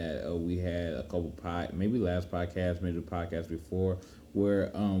conversation that we had a couple maybe last podcast, maybe the podcast before,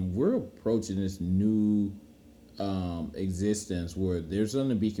 where we're approaching this new existence where there's going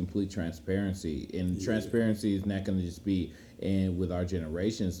to be complete transparency, and transparency is not going to just be with our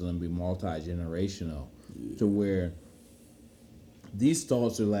generation, it's going to be multi-generational, to where these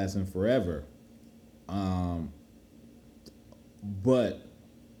thoughts are lasting forever. But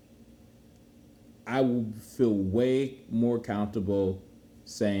I will feel way more comfortable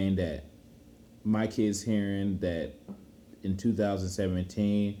saying that my kids hearing that in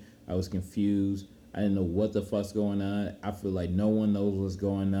 2017 I was confused. I didn't know what the fuck's going on. I feel like no one knows what's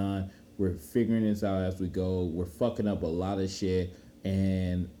going on. We're figuring this out as we go. We're fucking up a lot of shit,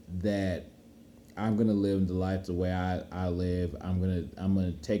 and that I'm gonna live the life the way I live. I'm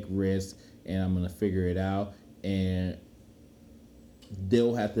gonna take risks, and I'm gonna figure it out. And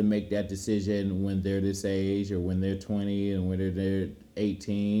they'll have to make that decision when they're this age, or when they're 20, and when they're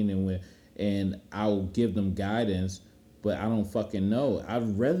 18, and I'll give them guidance. But I don't fucking know.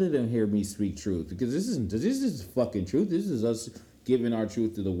 I'd rather them hear me speak truth, because this is fucking truth. This is us giving our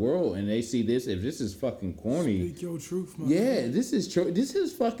truth to the world, and they see this. If this is fucking corny, speak your truth, man. Yeah, this is true. This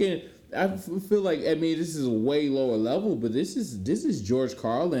is fucking. I feel like, I mean, this is a way lower level, but this is George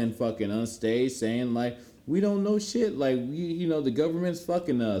Carlin fucking on stage saying like, we don't know shit. Like the government's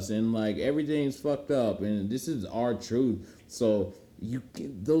fucking us, and like everything's fucked up, and this is our truth. So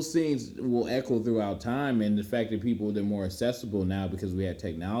those things will echo throughout time, and the fact that they're more accessible now because we have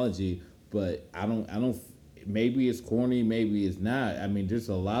technology. But I don't. Maybe it's corny, maybe it's not. I mean, there's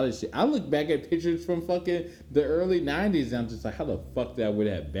a lot of shit. I look back at pictures from fucking the early 90s, and I'm just like, how the fuck did I wear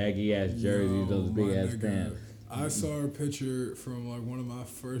that baggy ass jerseys, those big ass pants? I saw a picture from like one of my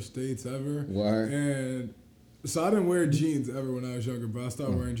first dates ever. What? And so I didn't wear jeans ever when I was younger, but I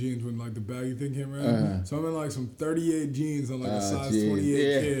started wearing jeans when like the baggy thing came around. So I'm in like some 38 jeans on like a size 28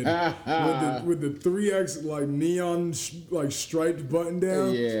 kid with the 3X like neon like striped button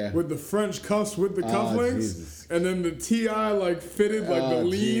down with the French cuffs with the cufflinks, and then the TI like fitted like the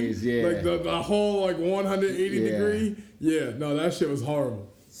lean, like the whole like 180 degree. Yeah, no, that shit was horrible.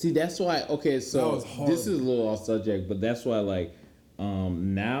 See, that's why. Okay, so this is a little off subject, but that's why like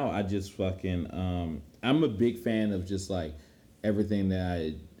now I just fucking I'm a big fan of just like everything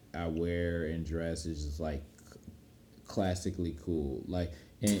that I wear and dress is just like classically cool. Like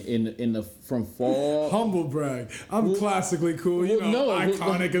in the from fall. Humble brag. I'm classically cool.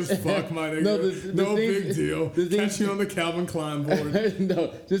 Iconic as fuck, my nigga. No big deal. Catch you on the Calvin Klein board.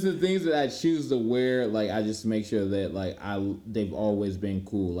 No, just the things that I choose to wear. Like I just make sure that like they've always been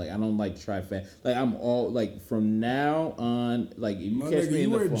cool. Like I don't like try fat. Like I'm all like from now on. Like if you catch me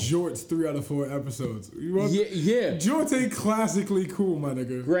in the fall, jorts 3 out of 4 episodes. Yeah. Jorts ain't classically cool, my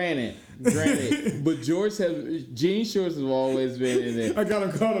nigga. Granted, but jean shorts have always been in there. I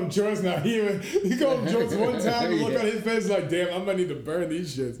gotta call him jorts now. He called him jorts one time and look on his face like, damn, I might need to burn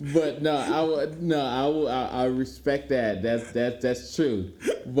these shits. But I respect that. That's true.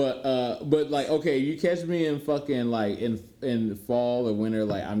 But like, okay, you catch me in fucking like in fall or winter,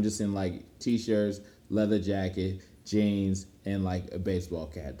 like I'm just in like t-shirts, leather jacket, jeans, and like a baseball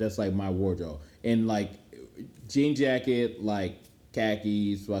cap. That's like my wardrobe. And like jean jacket, like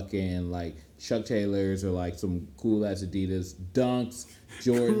khakis, fucking like Chuck Taylors, or like some cool ass Adidas, Dunks,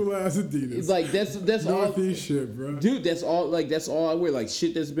 Jordan. Cool ass Adidas. It's like that's all. Northeast shit, bro. Dude, that's all I wear. Like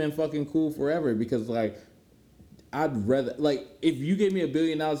shit that's been fucking cool forever. Because like I'd rather, like, if you gave me $1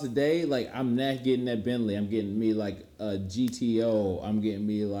 billion a day, like I'm not getting that Bentley. I'm getting me like a GTO. I'm getting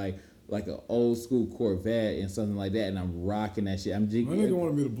me like like an old school Corvette and something like that, and I'm rocking that shit. I'm just, My nigga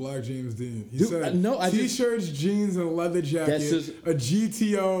want to be the Black James Dean. He Dude, said no, I just- t-shirts, jeans, and a leather jacket, just- a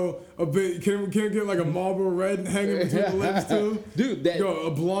GTO, a bit. Can we get like a Marlboro Red hanging between the lips too? Dude, that Yo,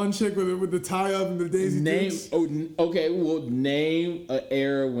 a blonde chick with the tie up and the Daisy name. Dukes. Okay, well, name an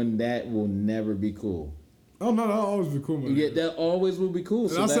era when that will never be cool. Oh no, that'll always be cool, man. Yeah, that always will be cool.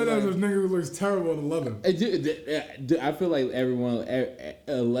 And I said that as like, a nigga who looks terrible in the leather. Dude, I feel like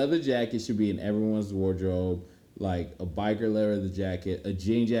a leather jacket should be in everyone's wardrobe. Like a biker leather jacket, a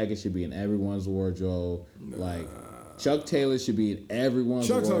jean jacket should be in everyone's wardrobe. Like Chuck Taylor should be in everyone's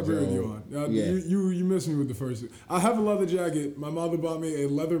Chuck's I wardrobe. agree with you on. Yeah. You missed me with the first. I have a leather jacket. My mother bought me a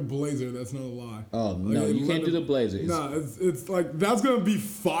leather blazer. That's not a lie. Oh no, Like, you can't do the blazer. Nah, it's like that's gonna be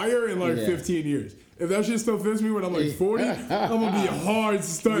fire in like Yeah. 15 years. If that shit still fits me when I'm like 40, I'm gonna be hard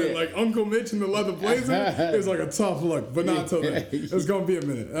stunt. Yeah. Like Uncle Mitch in the leather blazer is like a tough look, but not until then. It's gonna be a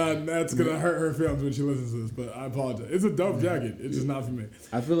minute. That's gonna hurt her feelings when she listens to this, but I apologize. It's a dope jacket. It's just not for me.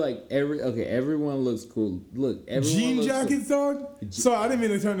 I feel like everyone looks cool. Look, everyone Jean looks jackets, dog. Sorry, I didn't mean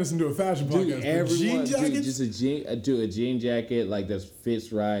to turn this into a fashion Dude, podcast. But everyone, jean jackets. dude, just a jean jacket like that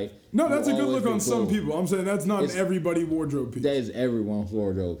fits right. No, that's a will good always look be on some cool. people. I'm saying that's not It's- an everybody wardrobe piece. That is everyone's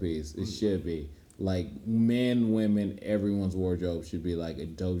wardrobe piece. It should be. Like men, women, everyone's wardrobe should be like a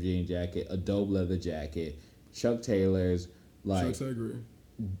dope jean jacket, a dope leather jacket, Chuck Taylor's. Like, Chucks, I agree.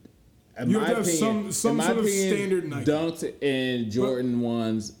 in You my have to have opinion, some in my sort of opinion, standard Nike. Dunks and Jordan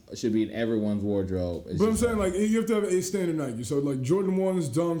ones should be in everyone's wardrobe. It's But I'm just saying like you have to have a standard Nike. So like Jordan 1s,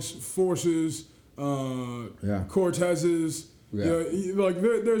 Dunks, Forces, Yeah. Cortezes. Yeah. You know, like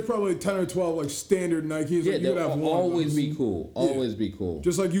there's probably 10 or 12 like standard Nikes. yeah, like, you could they'll have one of always those. be cool. Always be cool.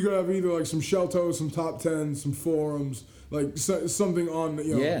 Just like you could have either like some shell toes, some top 10s, some forums, like something on,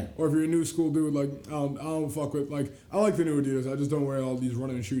 you know, Yeah. or if you're a new school dude, like I don't fuck with, like I like the new Adidas, I just don't wear all these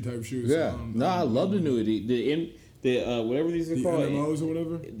running and shoe type shoes. Yeah. So, No, I love the new the whatever these are the called. NMOs or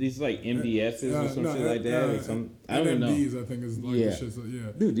whatever. These like MDSs or some shit like that. Or some, I don't even know. NMDs, I think is like Yeah. the shit. So, yeah.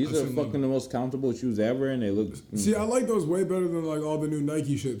 Dude, these I are still love fucking the most comfortable shoes ever, and they look. See, I like those way better than like all the new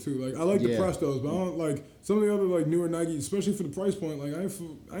Nike shit too. Like I like the Yeah. Prestos, but I don't like some of the other like newer Nike, especially for the price point. Like I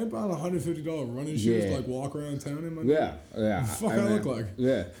ain't buying $150 running shoes Yeah. to like walk around town in my. Yeah. Fuck I look like?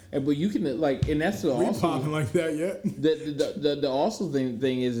 Yeah, but you can like, and that's the We also popping like that yet? the also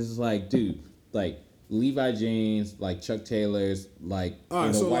thing is like, dude, like Levi jeans, like Chuck Taylor's, like All right,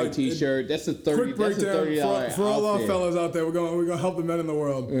 in a so, white like, T-shirt. That's a Quick $30 breakdown for all our outfit. fellas out there. We're gonna help the men in the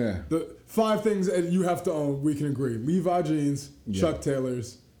world. Yeah. The 5 things that you have to own. We can agree: Levi jeans, Yeah. Chuck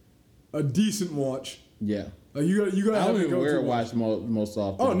Taylors, a decent watch. Yeah, Like you gotta I have don't a even go-to wear a watch most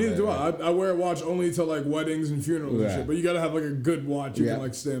often. Oh, neither do but- I. I wear a watch only to like weddings and funerals and Yeah. shit. But you gotta have like a good watch you Yeah. can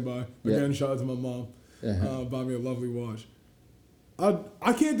like stand by. Yeah. Again, shout out to my mom. Uh-huh. Bought me a lovely watch.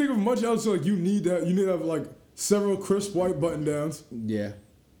 I can't think of much else. Like you need to have like several crisp white button downs. Yeah.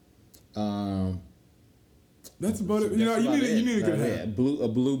 That's about it. You know, That's about you need a good yeah, hat. a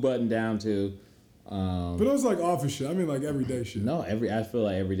blue button down too. But those like office shit. I mean like everyday shit. No, I feel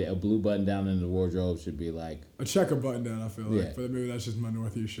like every day a blue button down in the wardrobe should be like, A checker button down. I feel like, Yeah. but maybe that's just my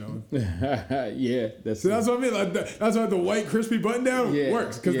Northeast showing. yeah, that's So that's what I mean. Like that's why the white crispy button down Yeah,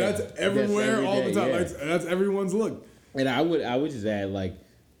 works because yeah. that's everywhere That's all the every time. day, Like, that's everyone's look. And I would just add like,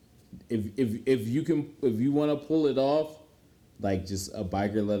 if you want to pull it off, like just a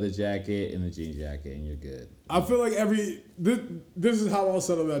biker leather jacket and a jean jacket and you're good. I feel like this is how I'll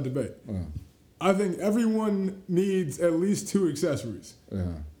settle that debate. I think everyone needs at least 2 accessories.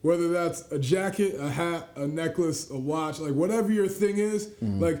 Whether that's a jacket, a hat, a necklace, a watch, like whatever your thing is.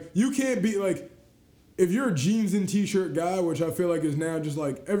 Like you can't be like, if you're a jeans and t-shirt guy, which I feel like is now just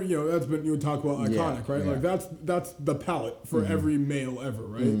like that's been you talk about iconic, right? yeah. Like that's the palette for every male ever,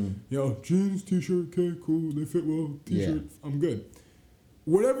 right? You know, jeans, t-shirt, okay, cool, they fit well. T-shirt, I'm good.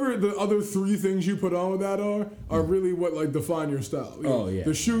 Whatever the other 3 things you put on with that are really what like define your style. You know, Oh, yeah.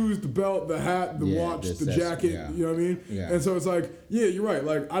 the shoes, the belt, the hat, the Yeah, watch, the that's- jacket. yeah. You know what I mean? Yeah. And so it's like, yeah, you're right.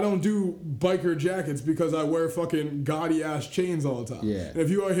 Like I don't do biker jackets because I wear fucking gaudy ass chains all the time. Yeah. And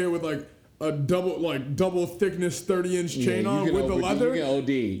if you are here with like a double thickness 30-inch chain on with the leather. You can OD.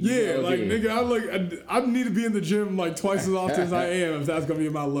 Yeah, like nigga, I need to be in the gym like twice as often as I am if that's gonna be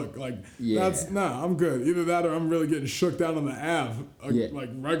my look. Like Yeah. I'm good. Either that or I'm really getting shook down on the Ave Yeah. like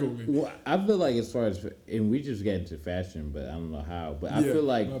regularly. Well, I feel like as far as, and we just get into fashion, but I don't know how. But I Yeah, feel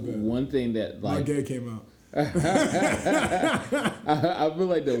like my bad. one thing that My like gay came out. I feel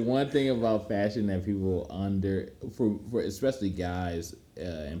like the one thing about fashion that people for especially guys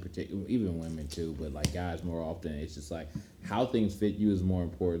in particular, even women too, but like guys more often, it's just like how things fit you is more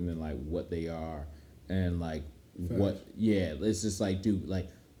important than like what they are, and like what. Yeah, it's just like, dude, like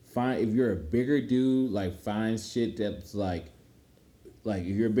if you're a bigger dude, like find shit that's like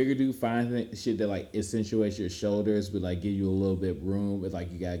if you're a bigger dude, find shit that like accentuates your shoulders, but like give you a little bit room, but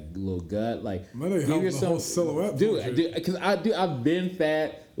like you got a little gut, like Might like help the whole silhouette, dude. Because I've been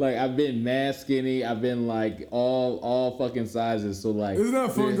fat, like I've been mad skinny, I've been like all fucking sizes. So like, isn't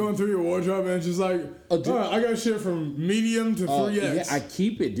that fun going through your wardrobe and it's just like, I got shit from medium to 3X. Yeah, I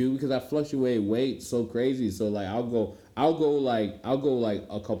keep it, dude, because I fluctuate weight so crazy. So like, I'll go like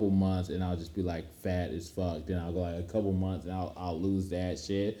a couple months and I'll just be like fat as fuck. Then I'll go like a couple months and I'll lose that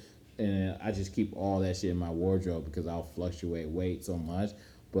shit. And I just keep all that shit in my wardrobe because I'll fluctuate weight so much.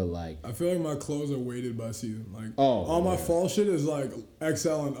 But like, I feel like my clothes are weighted by season. Like all my fall shit is like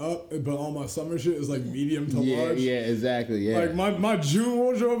XL and up, but all my summer shit is like medium to large. Yeah, exactly. Yeah. Like my June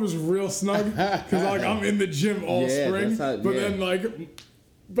wardrobe is real snug because like I'm in the gym all spring. Then like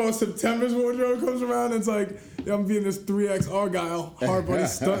about September's wardrobe comes around and it's like, yeah, I'm being this 3X Argyle hard body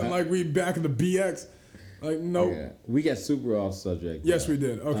stunting like we back in the BX. Like nope. Yeah. We got super off subject. Yes, we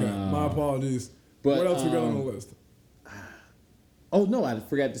did. Okay, my apologies. But what else we got on the list? Oh no, I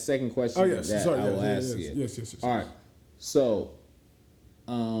forgot the second question. Oh yes, that sorry. I will ask you. Yes. All right. So,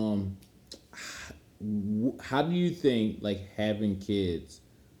 how do you think like having kids?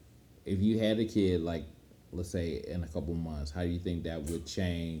 If you had a kid, like let's say in a couple months, how do you think that would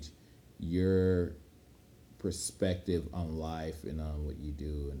change your perspective on life and on what you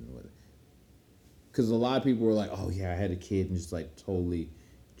do and what? Because a lot of people were like, "Oh yeah, I had a kid and just like totally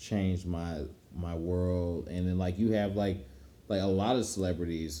changed my world," and then like you have like a lot of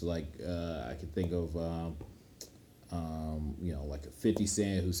celebrities, like I could think of, like a 50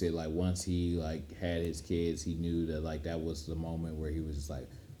 Cent who said like once he like had his kids, he knew that like that was the moment where he was just like,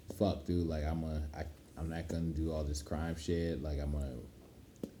 fuck dude, like I'm not gonna do all this crime shit, like I'm gonna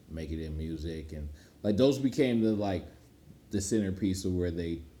make it in music, and like those became the centerpiece of where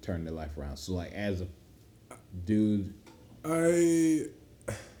they turned their life around. So like as a dude,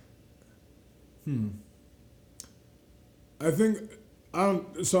 I think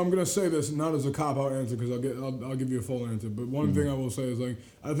so I'm gonna say this not as a cop-out answer because I'll give you a full answer. But one thing I will say is like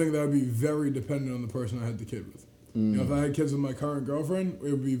I think that would be very dependent on the person I had the kid with. You know, if I had kids with my current girlfriend, it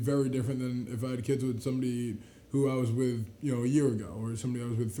would be very different than if I had kids with somebody who I was with, a year ago, or somebody I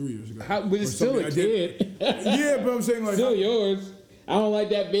was with 3 years ago. But it's still a kid. Yeah, but I'm saying like still yours. I don't like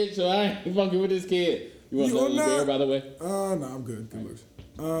that bitch, so I ain't fucking with this kid. You want another beer, by the way? No, I'm good. Good looks.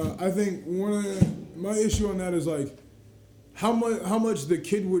 I think my issue on that is like how much the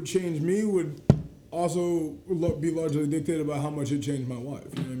kid would change me would also be largely dictated by how much it changed my wife.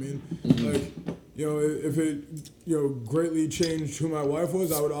 You know what I mean? Like, if it greatly changed who my wife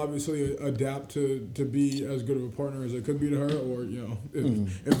was, I would obviously adapt to be as good of a partner as I could be to her, or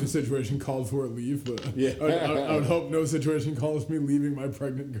if the situation called for it, leave. But yeah. I would hope no situation calls me leaving my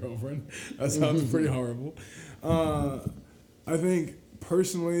pregnant girlfriend. That sounds pretty horrible. I think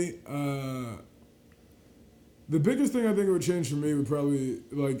personally, the biggest thing I think it would change for me would probably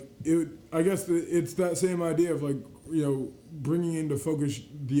I guess it's that same idea of bringing into focus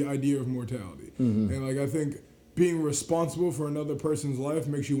the idea of mortality. And I think being responsible for another person's life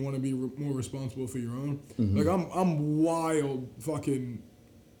makes you want to be more responsible for your own. Like I'm wild fucking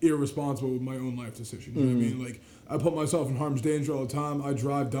irresponsible with my own life decisions. You know what I mean? Like I put myself in harm's danger all the time. I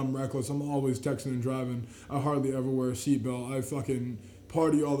drive dumb reckless. I'm always texting and driving. I hardly ever wear a seatbelt. I fucking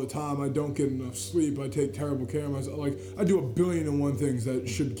party all the time. I don't get enough sleep. I take terrible care of myself. Like I do 1,000,000,001 things that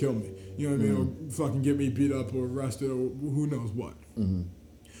should kill me. You know what I mean? Or fucking get me beat up or arrested or who knows what.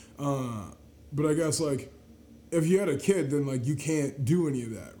 But I guess if you had a kid, then you can't do any of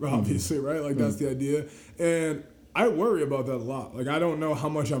that, obviously, right? That's the idea. And I worry about that a lot. I don't know how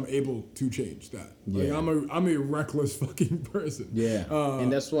much I'm able to change that. Yeah. I'm a reckless fucking person. Yeah.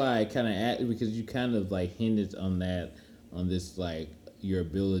 And that's why I kind of asked, because you kind of hinted on that, on this your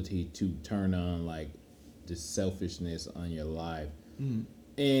ability to turn on this selfishness on your life.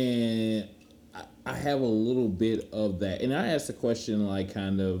 And I have a little bit of that. And I asked the question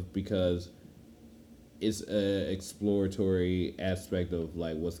kind of because it's an exploratory aspect of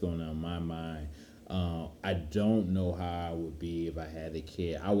what's going on in my mind. I don't know how I would be if I had a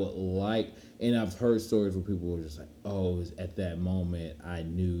kid. I would and I've heard stories where people were just oh, at that moment I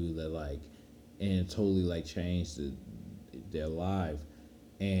knew that and it totally changed their life.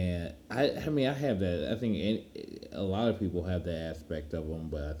 And I have that. I think a lot of people have that aspect of them,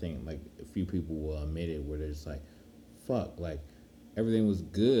 but I think a few people will admit it where they're just fuck, everything was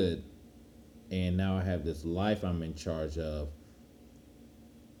good, and now I have this life I'm in charge of.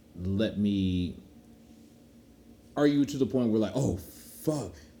 Are you to the point where oh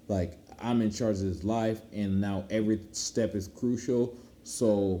fuck, I'm in charge of this life, and now every step is crucial?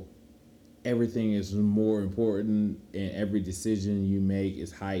 So everything is more important, and every decision you make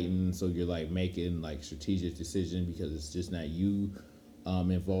is heightened. So you're like making like strategic decisions because it's just not you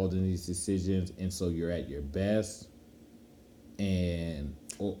involved in these decisions, and so you're at your best. And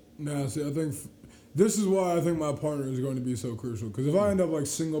Nah, see, I think this is why I think my partner is going to be so crucial. Because if I end up like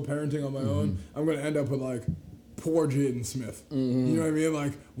single parenting on my own, I'm going to end up with like poor Jaden Smith. You know what I mean?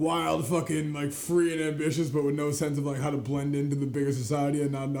 Like wild, fucking like free and ambitious, but with no sense of like how to blend into the bigger society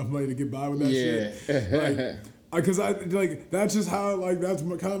and not enough money to get by with that shit. Like, because I like that's just how like that's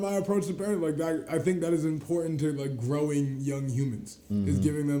kind of my approach to parenting. Like that, I think that is important to like growing young humans. Is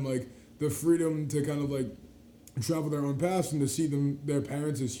giving them like the freedom to kind of like travel their own paths and to see their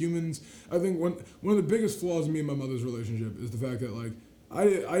parents as humans. I think one of the biggest flaws in me and my mother's relationship is the fact that like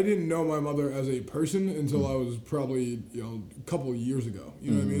I didn't know my mother as a person until I was probably a couple of years ago.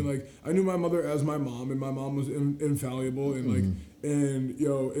 You know what I mean? Like I knew my mother as my mom, and my mom was infallible and like and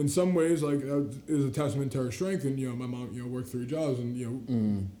in some ways like is a testament to her strength. And my mom worked 3 jobs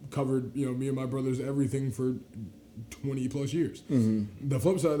and covered me and my brothers everything for 20 plus years. The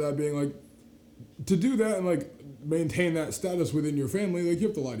flip side of that being like to do that and like maintain that status within your family, like you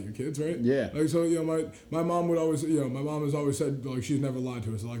have to lie to your kids, right? Yeah. Like so, my mom would always, my mom has always said like she's never lied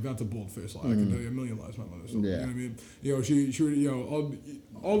to us. Like that's a bold-faced lie. I can tell you a million lies my mother told. Yeah. You know what I mean? She would,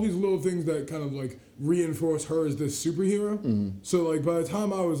 all these little things that kind of like reinforce her as this superhero. So like by the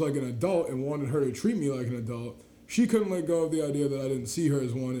time I was like an adult and wanted her to treat me like an adult, she couldn't let go of the idea that I didn't see her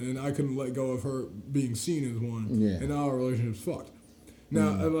as one, and I couldn't let go of her being seen as one. Yeah. And now our relationship's fucked. Now,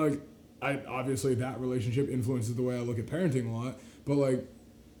 and like. Obviously that relationship influences the way I look at parenting a lot, but like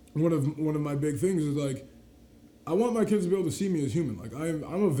one of my big things is like I want my kids to be able to see me as human. Like I'm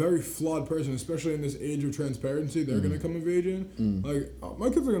a very flawed person, especially in this age of transparency they're gonna come of age in. Like my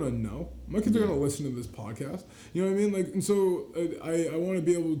kids are gonna know. My kids are gonna listen to this podcast. You know what I mean? Like, and so I want to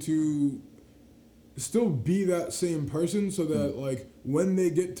be able to still be that same person so that like when they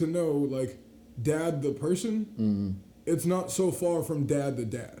get to know like dad the person. It's not so far from dad the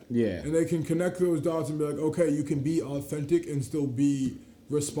dad. Yeah. And they can connect those dots and be like, okay, you can be authentic and still be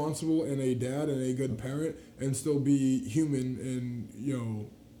responsible and a dad and a good parent and still be human and,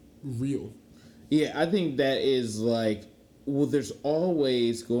 real. Yeah, I think that is like, well, there's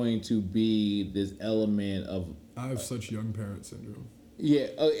always going to be this element of... I have such young parent syndrome. Yeah,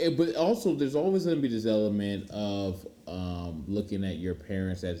 but also there's always going to be this element of looking at your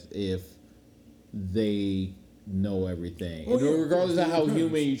parents as if they... know everything. Regardless of how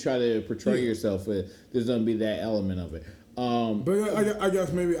human you try to portray yourself, there's going to be that element of it. But I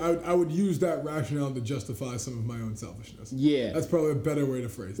guess maybe I would use that rationale to justify some of my own selfishness. Yeah. That's probably a better way to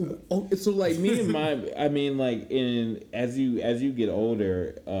phrase that. Oh, so like me and I mean like as you get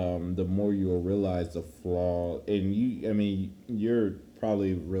older, the more you will realize the flaw, and you're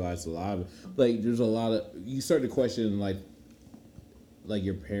probably realized a lot of, like there's a lot of, you start to question like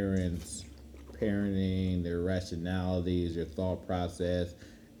your parents' parenting, their rationalities, your thought process,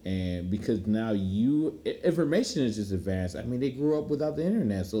 and because now information is just advanced. I mean, they grew up without the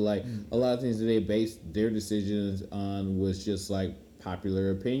internet, so like a lot of things that they based their decisions on was just like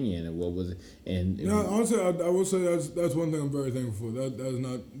popular opinion and what was it. And honestly, I will say that's one thing I'm very thankful for.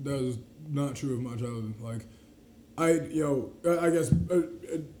 That is not true of my childhood. Like, I guess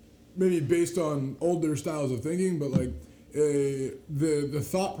maybe based on older styles of thinking, but like. The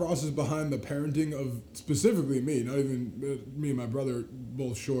thought process behind the parenting of specifically me, not even me and my brother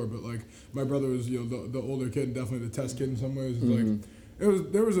both sure, but like my brother was the older kid, definitely the test kid in some ways. Like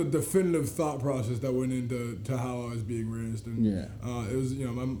there was a definitive thought process that went into how I was being raised, and it was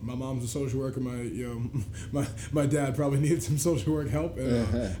my mom's a social worker, my dad probably needed some social work help,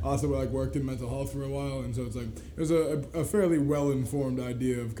 and also like worked in mental health for a while, and so it's like it was a fairly well informed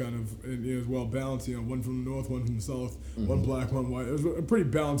idea of kind of it was well balanced, one from the north, one from the south, one black, one white. It was a pretty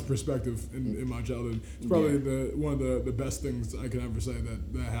balanced perspective in my childhood. It's probably one of the best things I can ever say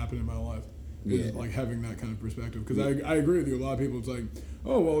that happened in my life. Is like having that kind of perspective, because I agree with you. A lot of people, it's like,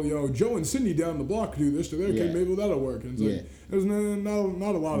 oh well, Joe and Cindy down the block do this to their kid, maybe that'll work. And it's like there's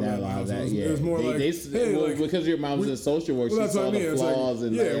not a lot of that. It was more because your mom's in social work, she saw the flaws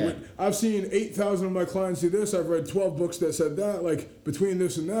and I've seen 8,000 of my clients do this. I've read 12 books that said that. Like between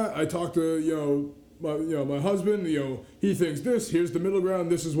this and that, I talked to my husband. He thinks this. Here's the middle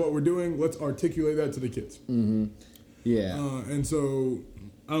ground. This is what we're doing. Let's articulate that to the kids. Yeah. And so.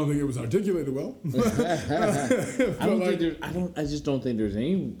 I don't think it was articulated well. I just don't think there's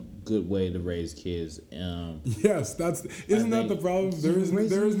any good way to raise kids. Yes, isn't that the problem? There is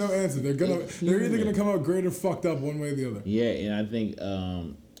no answer. They're either gonna come out great or fucked up one way or the other. Yeah, and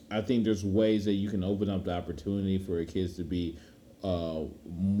I think there's ways that you can open up the opportunity for kids to be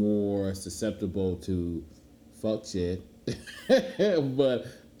more susceptible to fuck shit. But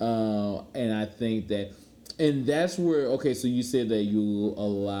and I think that, and that's where, okay, so you said that you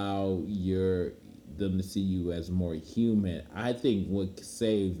allow them to see you as more human. I think what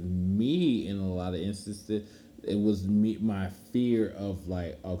saved me in a lot of instances, it was my fear of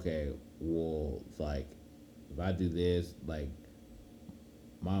like, okay, well, like if I do this, like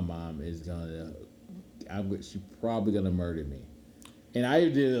my mom is she's probably gonna murder me. And I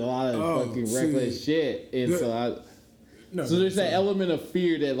did a lot of fucking reckless shit, and so there's that element of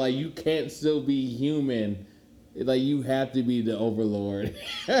fear that like you can't still be human. Like you have to be the overlord.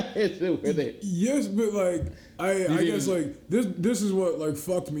 Yes, but like I guess like this is what like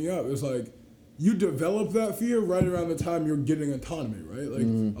fucked me up. It's like you develop that fear right around the time you're getting autonomy, right? Like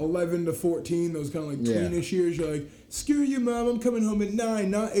 11 to 14, those kind of like tweenish years. You're like, screw you, mom. I'm coming home at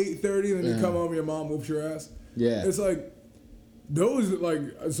 9, not 8:30. And then you come home, your mom whoops your ass. Yeah, it's like. Those, like,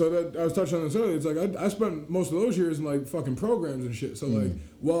 so that I was touching on this earlier, it's like I spent most of those years in, like, fucking programs and shit. So, like,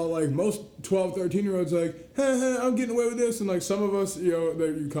 while, like, most 12, 13-year-olds, like, I'm getting away with this, and, like, some of us, you know,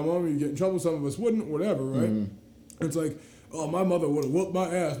 you come home and you get in trouble, some of us wouldn't, whatever, right? It's like, oh, my mother would have whooped my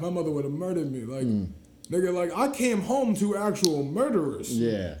ass, my mother would have murdered me. Like, nigga, like, I came home to actual murderers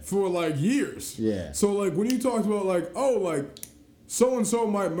for, like, years. Yeah. So, like, when you talked about, like, oh, like, so-and-so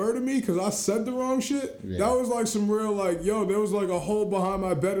might murder me because I said the wrong shit. Yeah. That was like some real, like, yo, there was like a hole behind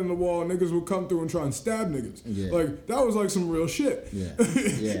my bed in the wall and niggas would come through and try and stab niggas. Yeah. Like, that was like some real shit. Yeah.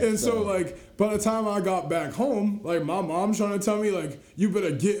 And so, like, by the time I got back home, like, my mom's trying to tell me, like, you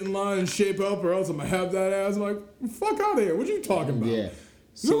better get in line and shape up or else I'm going to have that ass. I'm like, fuck out of here. What you talking about? Yeah.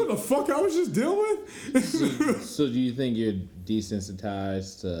 You know what the fuck I was just dealing with? So do you think you're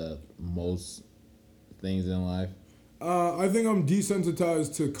desensitized to most things in life? I think I'm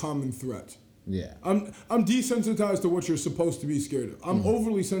desensitized to common threat. Yeah. I'm desensitized to what you're supposed to be scared of. I'm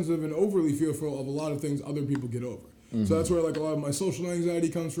overly sensitive and overly fearful of a lot of things other people get over. So that's where like a lot of my social anxiety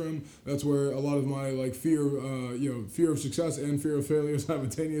comes from. That's where a lot of my like fear of success and fear of failure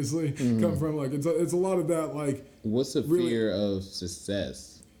simultaneously come from. Like it's a lot of that like. What's the fear of success?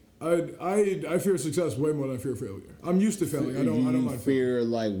 I fear success way more than I fear failure. I'm used to failing. I don't mind fear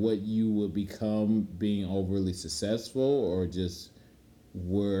like what you would become being overly successful, or just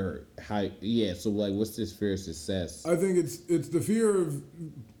so like what's this fear of success? I think it's the fear of,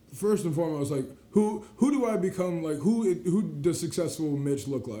 first and foremost, like who do I become, like who does successful Mitch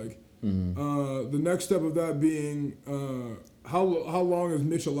look like? The next step of that being how long is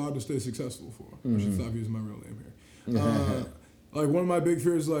Mitch allowed to stay successful for? I should stop using my real name here. Like one of my big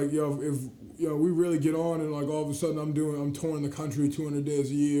fears is like, if we really get on and like all of a sudden I'm touring the country 200 days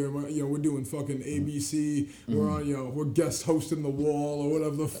a year. We're doing fucking ABC. We're on, we're guest hosting The Wall or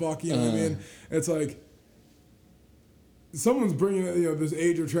whatever the fuck. You know what I mean? It's like someone's bringing this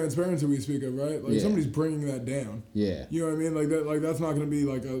age of transparency we speak of, right? Like somebody's bringing that down. Yeah. You know what I mean? Like that. Like that's not going to be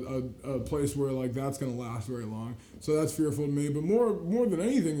like a place where like that's going to last very long. So that's fearful to me. But more than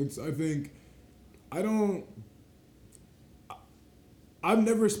anything, I've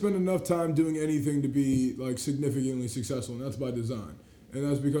never spent enough time doing anything to be like significantly successful, and that's by design. And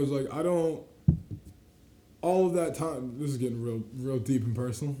that's because like I don't. All of that time. This is getting real deep and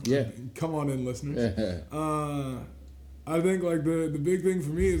personal. Yeah. Come on in, listeners. I think like the big thing for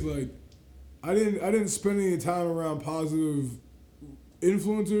me is like I didn't spend any time around positive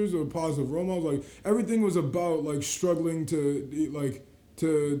influencers or positive role models. Like everything was about like struggling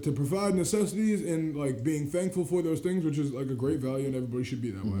to provide necessities and like being thankful for those things, which is like a great value, and everybody should be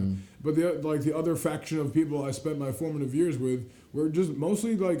that way. But the other faction of people I spent my formative years with were just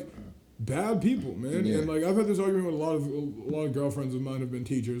mostly like bad people, man. Yeah. And like I've had this argument with a lot of girlfriends of mine have been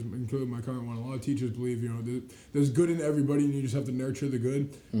teachers, including my current one. A lot of teachers believe there's good in everybody, and you just have to nurture the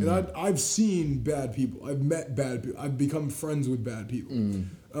good. And I've seen bad people. I've met bad people. I've become friends with bad people.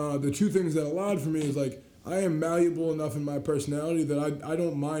 The two things that allowed for me is like I am malleable enough in my personality that I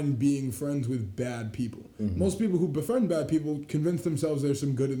don't mind being friends with bad people. Most people who befriend bad people convince themselves there's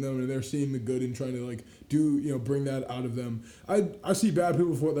some good in them and they're seeing the good and trying to like bring that out of them. I see bad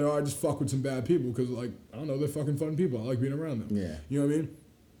people for what they are. I just fuck with some bad people because like I don't know, they're fucking fun people. I like being around them. Yeah, you know what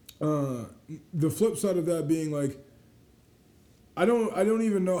I mean. The flip side of that being like I don't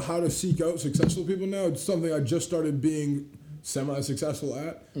even know how to seek out successful people now. It's something I just started being semi-successful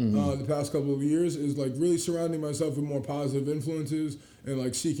at the past couple of years, is like really surrounding myself with more positive influences and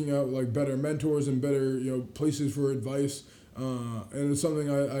like seeking out like better mentors and better places for advice, and it's something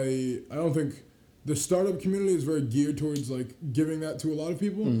I don't think the startup community is very geared towards like giving that to a lot of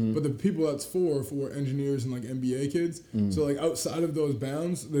people, but the people that's for engineers and like MBA kids. So like outside of those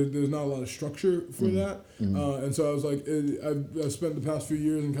bounds, there's not a lot of structure for that. And so I was like, I've spent the past few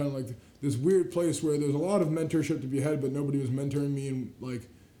years in kind of like this weird place where there's a lot of mentorship to be had, but nobody was mentoring me in like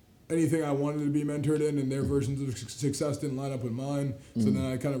anything I wanted to be mentored in, and their versions of success didn't line up with mine. So then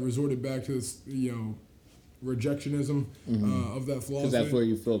I kind of resorted back to this, rejectionism of that philosophy. Because that's where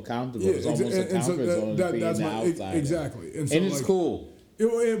you feel comfortable. It's almost a comfort zone to be an outsider. Exactly. And it's like, cool.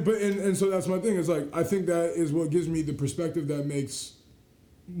 And so that's my thing. It's like, I think that is what gives me the perspective that makes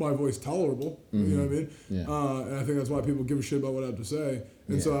my voice tolerable. You know what I mean? Yeah. And I think that's why people give a shit about what I have to say.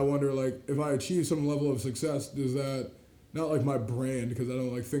 And so I wonder, like, if I achieve some level of success, does that, not like my brand, because I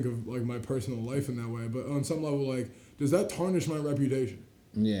don't like think of like my personal life in that way, but on some level, like, does that tarnish my reputation?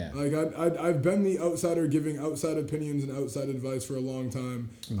 Yeah. Like I've been the outsider giving outside opinions and outside advice for a long time,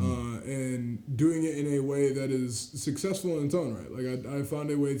 and doing it in a way that is successful in its own right. Like I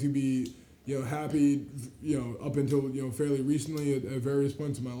found a way to be, happy, up until, fairly recently at various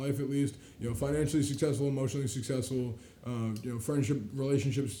points in my life at least, financially successful, emotionally successful, friendship,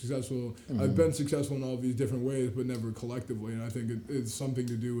 relationships successful. I've been successful in all of these different ways, but never collectively. And I think it's something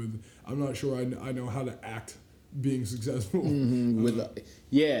to do with, I'm not sure I know how to act being successful. I mean,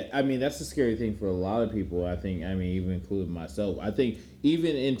 that's the scary thing for a lot of people. I think, even including myself. I think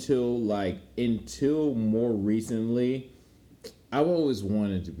even until more recently, I've always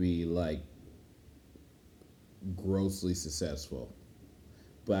wanted to be like grossly successful,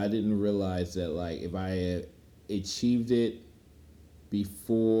 but I didn't realize that like if I had achieved it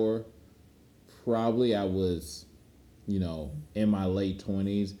before, probably I was, in my late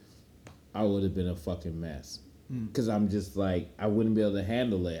 20s, I would have been a fucking mess. Because I'm just like, I wouldn't be able to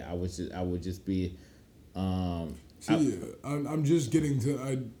handle it. I would just be. I'm just getting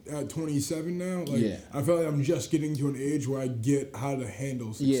to at 27 now. Like, I feel like I'm just getting to an age where I get how to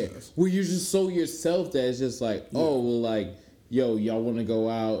handle success. Yeah, well, you're just so yourself that it's just like, y'all want to go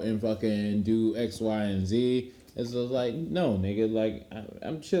out and fucking do X, Y, and Z. It's just like, no, nigga, like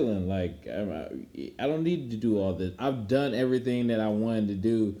I'm chilling. Like I don't need to do all this. I've done everything that I wanted to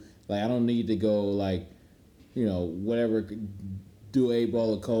do. Like I don't need to go like, whatever, do a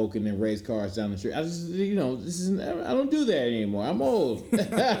bowl of coke and then race cars down the street. I just, I don't do that anymore. I'm old.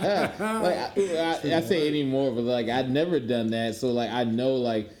 Like I say anymore, but like I'd never done that. So like I know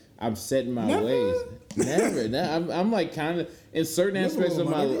like I'm setting my ways. Never. I'm like kind of in certain aspects of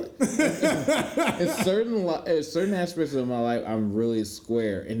my life. in certain aspects of my life, I'm really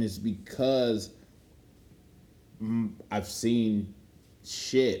square, and it's because I've seen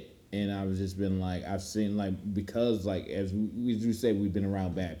shit. And I've just been like, I've seen like, because like, as we say, we've been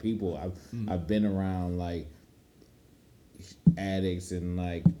around bad people. I've been around like addicts and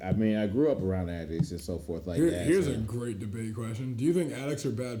like, I grew up around addicts and so forth like that. Here's a great debate question. Do you think addicts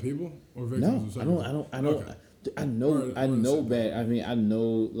are bad people or victims of No, I don't. Okay. I know bad. I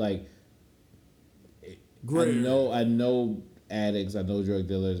know like, I know addicts. I know drug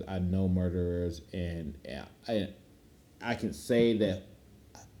dealers. I know murderers, and I can say that.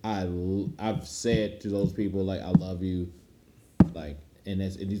 I've said to those people like I love you, like and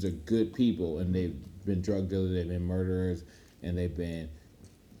these are good people, and they've been drug dealers, they've been murderers, and they've been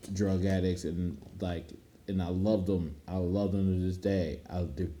drug addicts, and like and I love them. I love them to this day.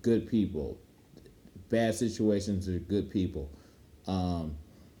 They're good people. Bad situations, they're good people.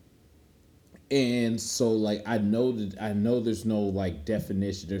 And so like I know there's no like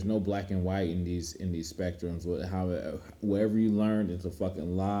definition. There's no black and white in these spectrums. Wherever you learned, it's a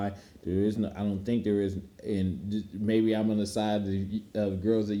fucking lie. There is no. I don't think there is. And maybe I'm on the side of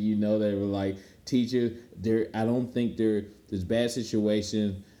girls that that were like teachers. I don't think there's bad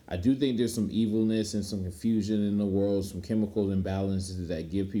situations. I do think there's some evilness and some confusion in the world, some chemical imbalances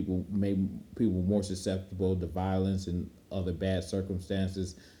that give people more susceptible to violence and other bad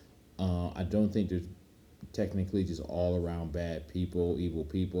circumstances. I don't think there's technically just all around bad people, evil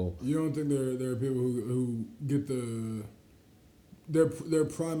people. You don't think there are people who get their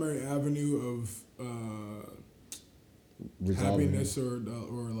primary avenue of happiness or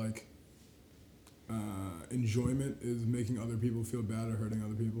like enjoyment is making other people feel bad or hurting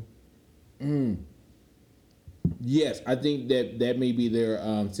other people? Yes, I think that may be their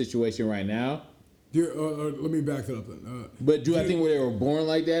situation right now. Let me back that up then. But I think they were born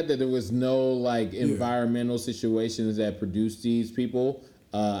like that there was no like environmental situations that produced these people?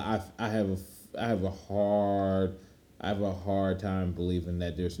 I have a hard time believing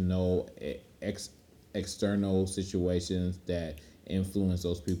that there's no external situations that influence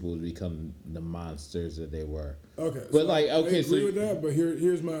those people to become the monsters that they were. Okay, but so like I agree with that. But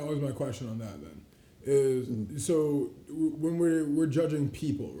here's my question on that then. is so when we're judging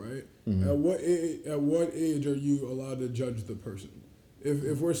people, right? At what age are you allowed to judge the person?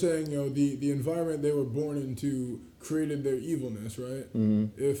 If we're saying, you know, the environment they were born into created their evilness, right?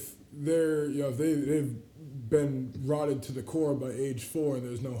 If they're, you know, if they've been rotted to the core by age 4 and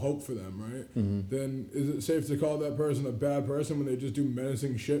there's no hope for them, right? Then is it safe to call that person a bad person when they just do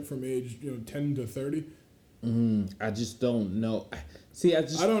menacing shit from age, you know, 10 to 30? I just don't know. See, I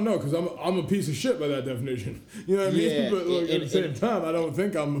don't know, because I'm a piece of shit by that definition. You know what I mean? Yeah, But like, at the same time, I don't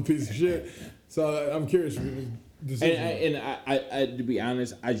think I'm a piece of shit. So I'm curious for your decision. I to be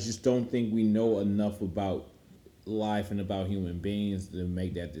honest, I just don't think we know enough about life and about human beings to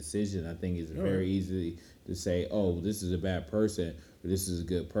make that decision. I think it's very easy to say, oh, this is a bad person or this is a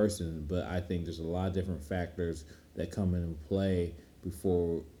good person. But I think there's a lot of different factors that come into play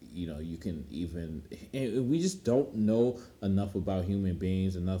before, you know, you can even, and we just don't know enough about human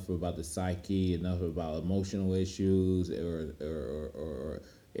beings, enough about the psyche, enough about emotional issues or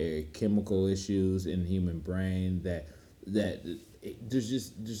chemical issues in the human brain that there's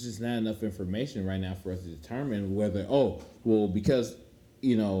just not enough information right now for us to determine whether, because,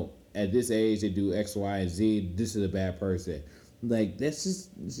 you know, at this age they do X, Y, and Z, this is a bad person. Like, that's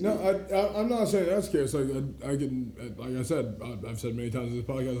just... No, I'm not saying that's the case. Like, I can, like I said, I've said many times in this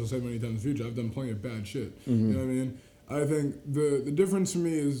podcast, I'll say many times in the future, I've done plenty of bad shit. You know what I mean? I think the difference to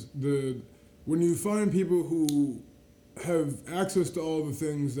me is when you find people who have access to all the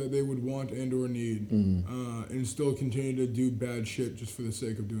things that they would want and or need, and still continue to do bad shit just for the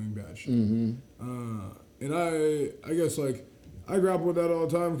sake of doing bad shit. And I guess, like, I grapple with that all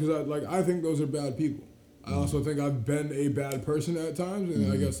the time because I think those are bad people. I also think I've been a bad person at times,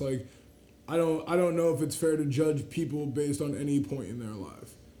 and I guess, like, I don't know if it's fair to judge people based on any point in their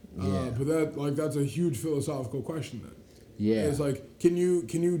life. But that's a huge philosophical question then. Yeah. It's like, can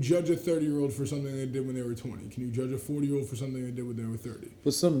you judge a 30-year-old for something they did when they were 20? Can you judge a 40-year-old for something they did when they were 30?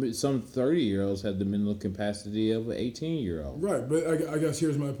 But some 30-year-olds have the mental capacity of an 18-year-old. Right, but I guess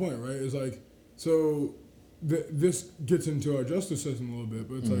here's my point, right? It's like, so this gets into our justice system a little bit,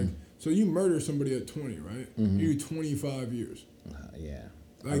 but it's like, so you murder somebody at 20, right? You do 25 years. Yeah.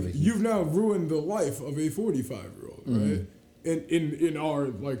 Like, you've now ruined the life of a 45-year-old, right? In our,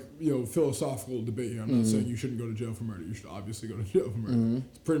 like, you know, philosophical debate here, I'm not saying you shouldn't go to jail for murder. You should obviously go to jail for murder.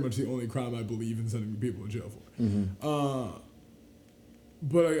 It's pretty much the only crime I believe in sending people to jail for.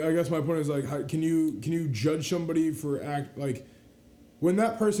 But I guess my point is, like, can you judge somebody for when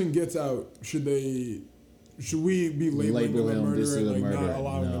that person gets out, should we be labeling them a murderer and, like, not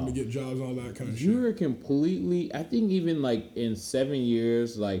allowing them to get jobs and all that kind of shit? You're completely, I think even, like, in 7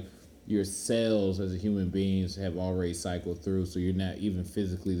 years, like, your cells as a human beings have already cycled through, so you're not even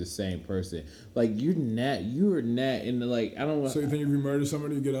physically the same person. Like, you're not in the, like, I don't know. So you think if you murder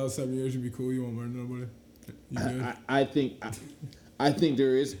somebody, you get out 7 years, you'd be cool, you won't murder nobody? I think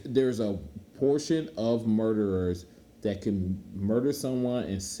there's a portion of murderers that can murder someone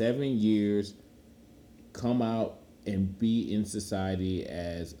in 7 years, come out and be in society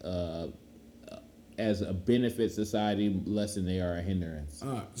as a benefit society less than they are a hindrance.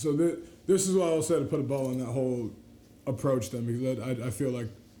 So this is why I said to put a bow on that whole approach then, because I feel like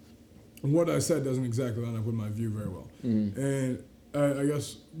what I said doesn't exactly line up with my view very well. And I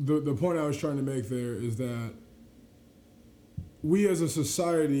guess the point I was trying to make there is that we as a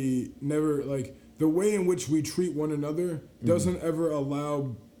society never, like, the way in which we treat one another doesn't ever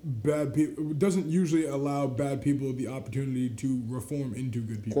allow bad people, doesn't usually allow bad people the opportunity to reform into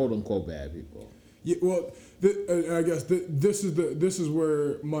good people. Quote unquote bad people. Yeah, well, I guess this is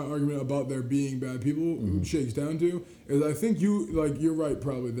where my argument about there being bad people shakes down to, is I think you're right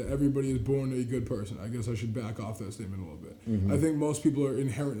probably that everybody is born a good person. I guess I should back off that statement a little bit. I think most people are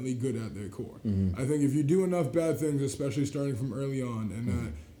inherently good at their core. I think if you do enough bad things, especially starting from early on, and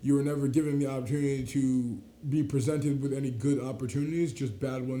that you were never given the opportunity to be presented with any good opportunities, just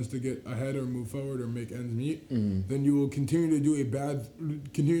bad ones to get ahead or move forward or make ends meet, then you will continue to do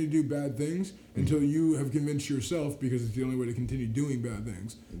bad things until you have convinced yourself, because it's the only way to continue doing bad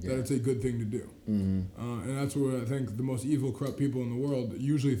things, that it's a good thing to do. And that's where I think the most evil, corrupt people in the world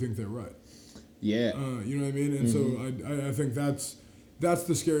usually think they're right. Yeah. You know what I mean? And so I think that's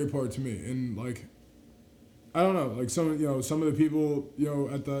the scary part to me. And, like, I don't know, like, some of the people, you know,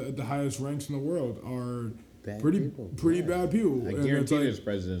 at the highest ranks in the world are pretty bad people. I guarantee there's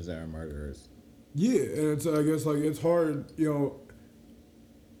presidents that are murderers. Yeah, and it's, I guess, like, it's hard, you know,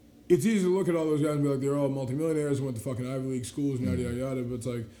 it's easy to look at all those guys and be like, they're all multimillionaires and went to fucking Ivy League schools and yada, yada, yada, but it's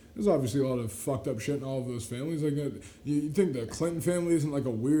like, there's obviously a lot of fucked up shit in all of those families. Like, you think the Clinton family isn't, like,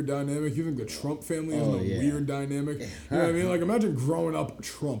 a weird dynamic? You think the Trump family isn't a weird dynamic? You know what I mean? Like, imagine growing up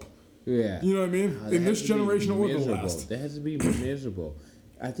Trump. Yeah. You know what I mean? That In has this to be generation or the miserable. last. That has to be miserable.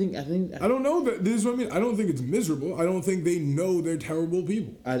 I don't know that. This is what I mean. I don't think it's miserable. I don't think they know they're terrible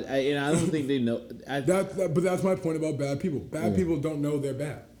people. and I don't think they know. But that's my point about bad people. Bad people don't know they're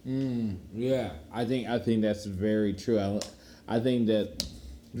bad. Yeah, I think that's very true. I think that.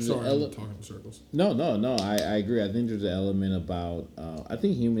 Sorry, I'm talking in circles. No. I agree. I think there's an element about. I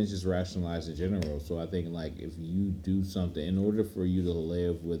think humans just rationalize in general. So I think like if you do something in order for you to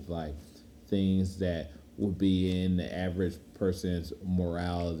live with like things that would be in the average person's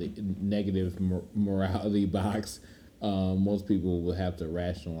negative morality box, most people will have to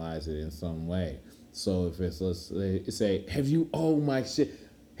rationalize it in some way. So if it's, let's say, have you? Oh my shit!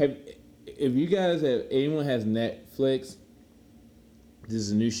 If you guys have anyone has Netflix, there's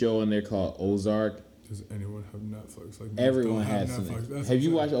a new show on there called Ozark. Does anyone have Netflix? Like Everyone has Netflix. Have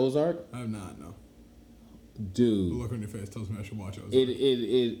you watched Ozark? I have not. No. Dude, The look on your face tells me I should watch Ozark. It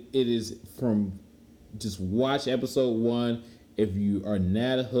is from. Just watch episode 1. If you are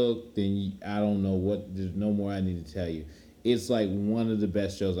not hooked, then I don't know what. There's no more I need to tell you. It's like one of the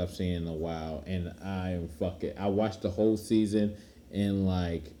best shows I've seen in a while, and I watched the whole season in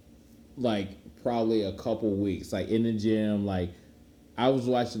like probably a couple weeks, like in the gym. Like I was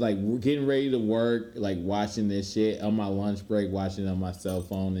watching, like getting ready to work, like watching this shit on my lunch break, watching it on my cell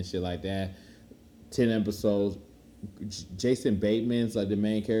phone and shit like that. 10 episodes. Jason Bateman's like the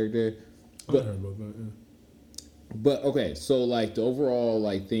main character. I heard about that, yeah. But okay, so like the overall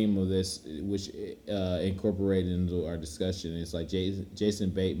like theme of this, which incorporated into our discussion, is like Jason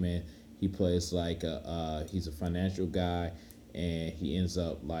Bateman. He plays like he's a financial guy, and he ends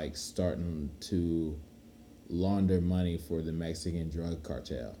up like starting to launder money for the Mexican drug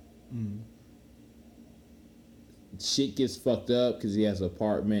cartel. Shit gets fucked up because he has a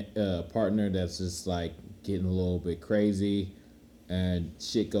partner that's just like getting a little bit crazy, and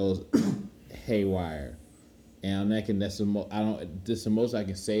shit goes haywire. And that's the most I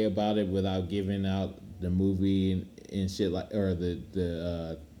can say about it without giving out the movie and shit, like, or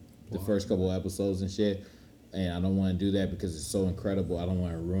the first couple episodes and shit. And I don't want to do that because it's so incredible. I don't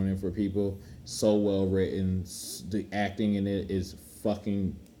want to ruin it for people. So well written. The acting in it is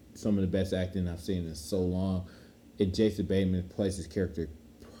fucking some of the best acting I've seen in so long. And Jason Bateman plays his character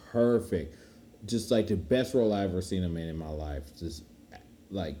perfect. Just like the best role I've ever seen him in my life. Just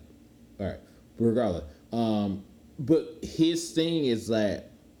like, all right, regardless. But his thing is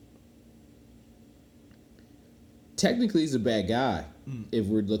that technically he's a bad guy. If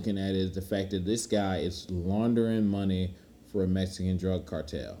we're looking at it, the fact that this guy is laundering money for a Mexican drug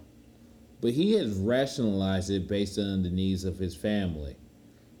cartel. But he has rationalized it based on the needs of his family.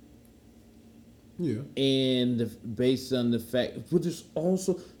 Yeah. And based on the fact, but there's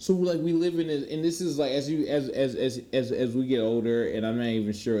also, so like we live in it, and this is like as we get older, and I'm not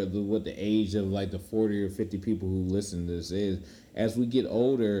even sure what the age of like the 40 or 50 people who listen to this is. As we get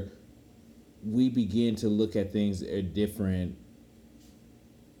older, we begin to look at things that are different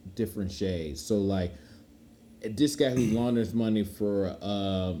shades. So like this guy who launders money for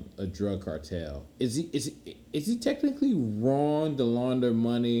a drug cartel, is he technically wrong to launder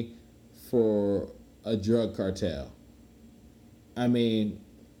money for a drug cartel? I mean,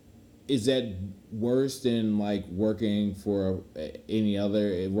 is that worse than like working for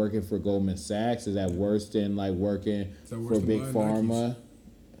working for Goldman Sachs? Is that worse than like working for Big Pharma?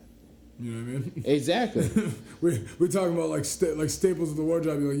 You know what I mean? Exactly. we're talking about like staples of the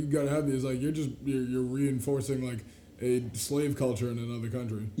wardrobe. You're like, you gotta have these. Like you're reinforcing like a slave culture in another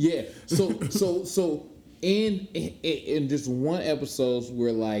country. Yeah. So in just one episode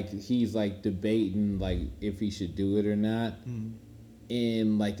where like he's like debating like if he should do it or not,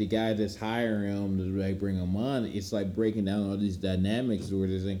 and like the guy that's hiring him to like bring him on, it's like breaking down all these dynamics where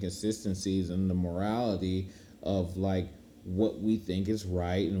there's inconsistencies in the morality of like what we think is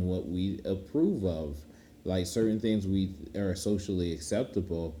right and what we approve of. Like certain things we are socially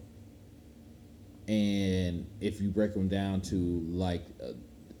acceptable, and if you break them down to like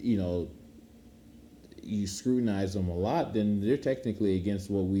you scrutinize them a lot, then they're technically against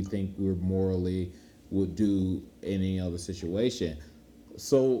what we think we're morally would do in any other situation.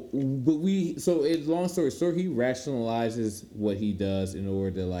 So it's long story short, he rationalizes what he does in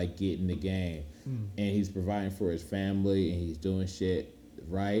order to like get in the game, and he's providing for his family, and he's doing shit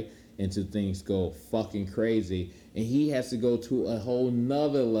right until things go fucking crazy, and he has to go to a whole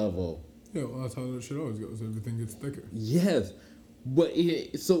nother level. Yeah, well, that's how that shit always goes. Everything gets thicker. Yes. But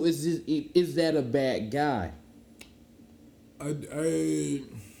is that a bad guy?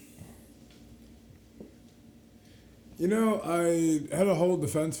 You know, I had a whole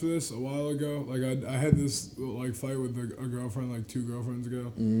defense for this a while ago. Like I had this like fight with a girlfriend like 2 girlfriends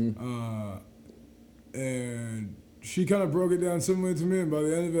ago, and she kind of broke it down similarly to me. And by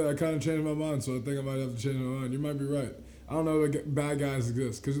the end of it, I kind of changed my mind. So I think I might have to change my mind. You might be right. I don't know that bad guys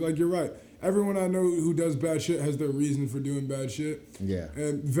exist because like you're right. Everyone I know who does bad shit has their reason for doing bad shit. Yeah.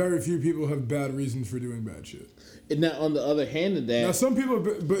 And very few people have bad reasons for doing bad shit. And now, on the other hand of that, Now some people,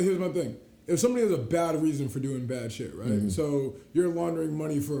 but here's my thing. If somebody has a bad reason for doing bad shit, right? So you're laundering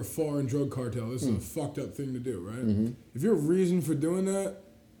money for a foreign drug cartel. This is a fucked up thing to do, right? If your reason for doing that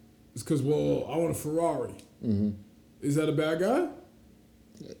is because, well, I want a Ferrari. Is that a bad guy?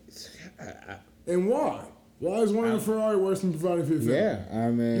 And why? Why is wanting a Ferrari worse than providing for your family? yeah, I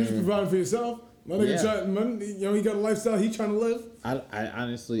mean, You're just providing for yourself. My nigga, he got a lifestyle he trying to live. I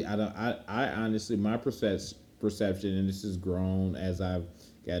honestly, my perception, and this has grown as I've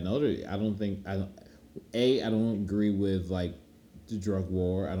gotten older. I don't agree with like the drug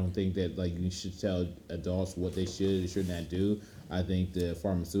war. I don't think that like you should tell adults what they should and should not do. I think the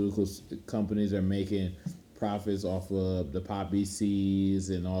pharmaceutical companies are making profits off of the poppy seeds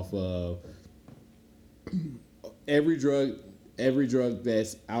and off of every drug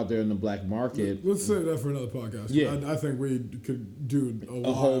that's out there in the black market. Let's save that for another podcast. Yeah. I think we could do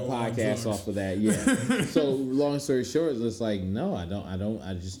A whole podcast off of that, yeah. So long story short, it's like no, I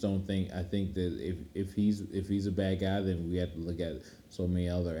just don't think. I think that if he's a bad guy, then we have to look at so many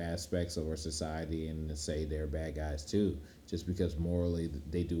other aspects of our society and say they're bad guys too. Just because morally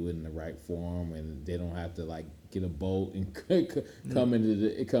they do it in the right form and they don't have to like get a boat and come into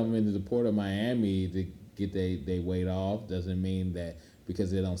the port of Miami to get they weight off, doesn't mean that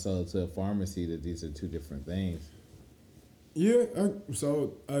because they don't sell it to a pharmacy that these are two different things. Yeah,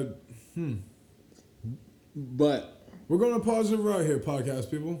 But we're going to pause it right here,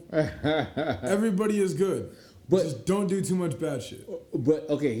 podcast people. Everybody is good. But- just don't do too much bad shit. But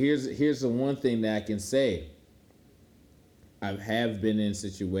okay, here's the one thing that I can say. I have been in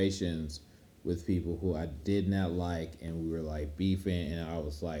situations with people who I did not like, and we were like beefing, and I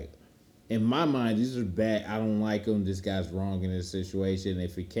was like, in my mind, these are bad. I don't like them. This guy's wrong in this situation.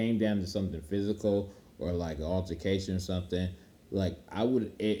 If it came down to something physical or like an altercation or something, like I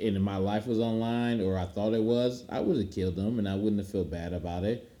would, and my life was online or I thought it was, I would have killed them, and I wouldn't have felt bad about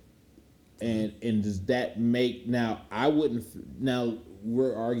it. And does that make now? I wouldn't now.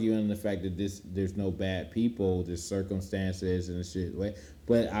 We're arguing the fact that there's no bad people, there's circumstances and shit.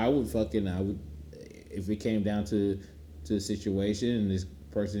 But I would, if it came down to a situation and this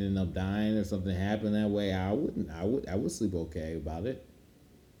person ended up dying or something happened that way, I would sleep okay about it.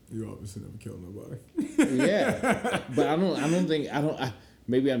 You obviously never killed nobody. Yeah, but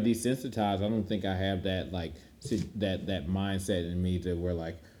maybe I'm desensitized. I don't think I have that like that mindset in me to where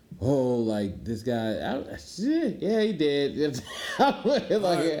like, oh, like this guy, shit, yeah, he did.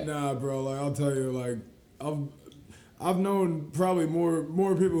 Nah, bro. Like I'll tell you, like I've known probably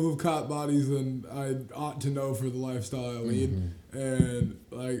more people who've caught bodies than I ought to know for the lifestyle I lead, and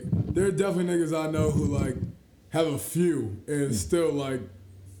like there are definitely niggas I know who like have a few and still like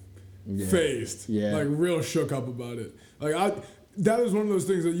phased, like real shook up about it. Like that is one of those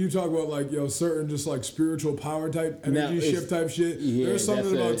things that you talk about, like, certain just like spiritual power type, energy shift type shit. Yeah, there's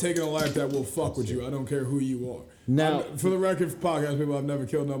something about taking a life that will fuck with you. I don't care who you are. Now, for the record, for podcast people, I've never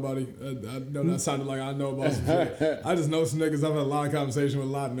killed nobody. I know that sounded like I know about some shit. I just know some niggas. I've had a lot of conversation with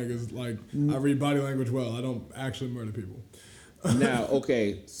a lot of niggas. Like, I read body language well. I don't actually murder people. Now,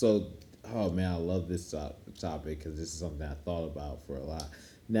 okay, so, oh man, I love this topic because this is something I thought about for a lot.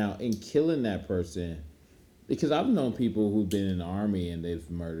 Now, in killing that person, because I've known people who've been in the army and they've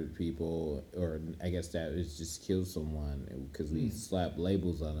murdered people, or I guess that is just killed someone because we slap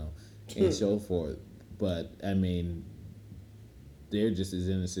labels on them and so forth. But I mean, they're just as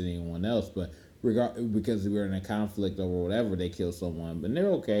innocent as anyone else. But because we're in a conflict over whatever, they kill someone, but they're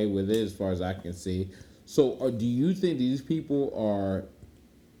okay with it as far as I can see. So, do you think these people are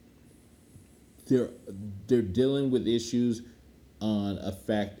they're dealing with issues on a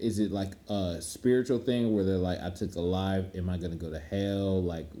fact? Is it like a spiritual thing where they're like, I took a life, am I gonna go to hell?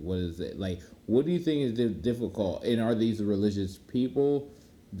 Like, what is it? Like, what do you think is difficult? And are these religious people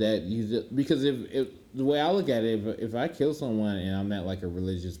that use it? Because if the way I look at it, if I kill someone and I'm not like a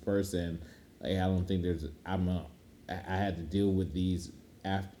religious person, like I don't think I had to deal with these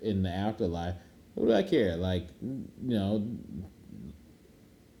in the afterlife. What do I care? Like,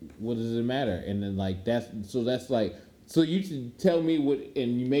 what does it matter? And then like that's like. So you should tell me what,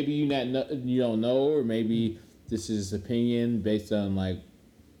 and maybe you don't know, or maybe this is opinion based on like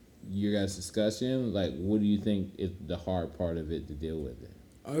your guys' discussion. Like, what do you think is the hard part of it to deal with it?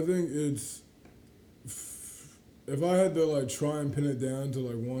 I think it's if I had to like try and pin it down to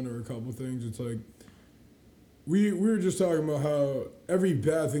like one or a couple things, it's like we were just talking about how every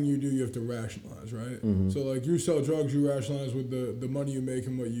bad thing you do you have to rationalize, right? So like you sell drugs, you rationalize with the money you make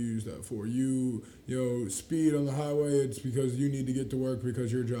and what you use that for. You know, speed on the highway, it's because you need to get to work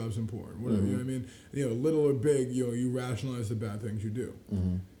because your job's important. Whatever, you know what I mean? You know, little or big, you know, you rationalize the bad things you do.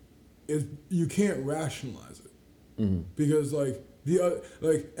 You can't rationalize it because like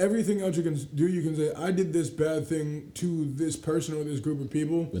like everything else you can do, you can say I did this bad thing to this person or this group of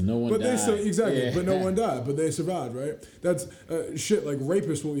people, But no one They died. still, exactly, Yeah. but no one died, but they survived, right? That's shit. Like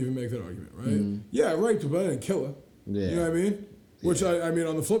rapists will even make that argument, right? Yeah, I raped her, but I didn't kill her. Yeah. You know what I mean? Which I mean,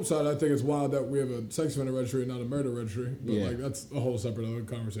 on the flip side, I think it's wild that we have a sex offender registry and not a murder registry. But Yeah. like that's a whole separate other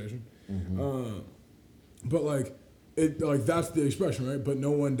conversation. But like that's the expression, right? But no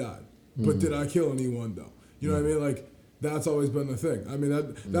one died. But did I kill anyone though? You know what I mean? Like that's always been the thing. I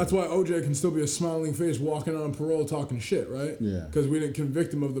mean that's why OJ can still be a smiling face walking on parole talking shit, right? Yeah. Because we didn't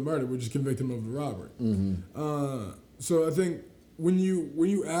convict him of the murder, we just convict him of the robbery. So I think when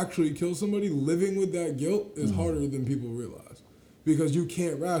you actually kill somebody, living with that guilt is harder than people realize, because you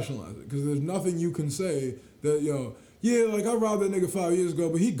can't rationalize it. Because there's nothing you can say that yeah, like I robbed that nigga 5 years ago,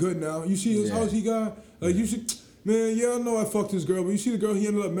 but he good now. You see his house he got? Like you see, man, yeah, I know I fucked his girl, but you see the girl he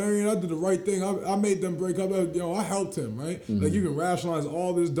ended up marrying, I did the right thing. I made them break up. I helped him, right? Like you can rationalize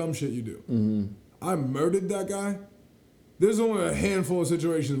all this dumb shit you do. I murdered that guy. There's only a handful of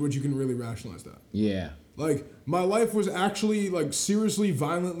situations which you can really rationalize that. Yeah. Like, my life was actually, like, seriously,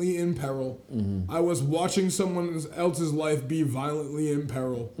 violently in peril. I was watching someone else's life be violently in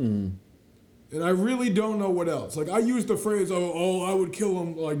peril. And I really don't know what else. Like, I used the phrase, oh, I would kill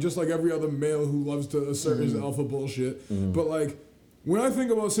him, like, just like every other male who loves to assert his alpha bullshit. But, like, when I think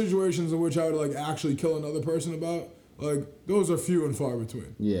about situations in which I would, like, actually kill another person about, like, those are few and far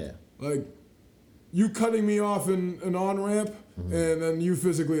between. Yeah. Like, you cutting me off in an on-ramp, and then you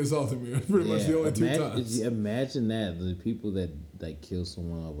physically assaulting me. Pretty much the only two times. Imagine that, the people that like kill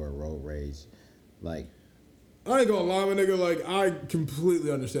someone over road rage, like. I ain't gonna lie, my nigga. Like, I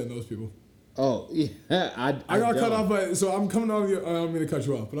completely understand those people. Oh yeah, I got cut off by. So I'm coming on the. I don't mean to cut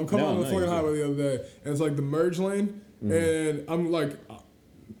you off, but I'm coming on the fucking highway the other day, and it's like the merge lane, and I'm like,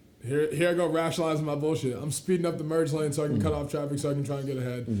 here I go rationalizing my bullshit. I'm speeding up the merge lane so I can cut off traffic so I can try and get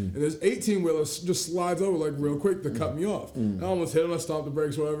ahead. And this 18-wheeler just slides over like real quick to cut me off. I almost hit him. I stopped the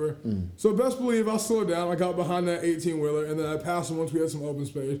brakes, whatever. So best believe I slowed down. I got behind that 18-wheeler, and then I passed him once we had some open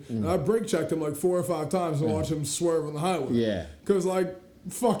space. And I brake checked him like 4 or 5 times and watched him swerve on the highway. Yeah. Because like,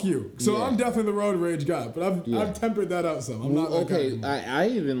 fuck you. So Yeah. I'm definitely the road rage guy, but I've tempered that out some. I'm not that guy okay. anymore. I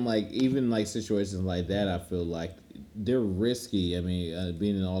even like situations like that. I feel like they're risky. I mean,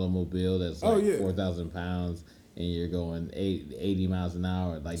 being in an automobile that's like 4,000 pounds and you're going 80 miles an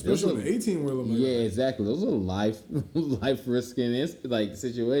hour, like Especially an 18-wheeler. Yeah, exactly. Those are life risking like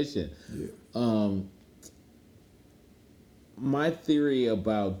situation. Yeah. My theory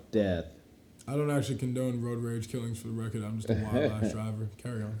about death. I don't actually condone road rage killings, for the record. I'm just a wild ass driver.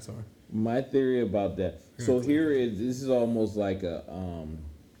 Carry on. Sorry. My theory about that. So this is almost like a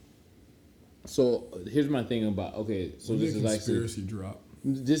So here's my thing about So this is conspiracy drop.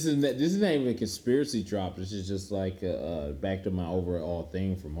 This is not even a conspiracy drop. This is just like back to my overall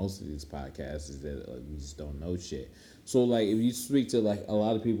thing for most of these podcasts is that we just don't know shit. So like if you speak to like a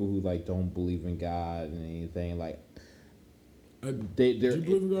lot of people who like don't believe in God and anything, like do you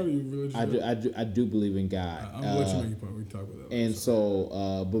believe in God or are you religious? I do believe in God. I'm gonna let you make your point. We can talk about that. And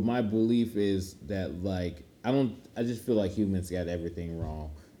so, but my belief is that like I just feel like humans got everything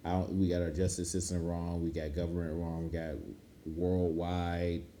wrong. We got our justice system wrong. We got government wrong. We got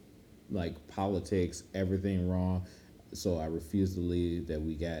worldwide like politics, everything wrong. So I refuse to believe that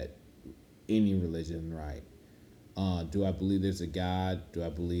we got any religion right. Do I believe there's a God? Do I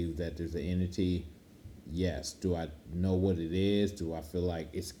believe that there's an entity? Yes. Do I know what it is? Do I feel like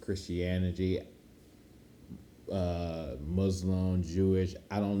it's Christianity, Muslim, Jewish?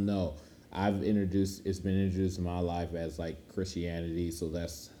 I don't know. It's been introduced in my life as like Christianity, so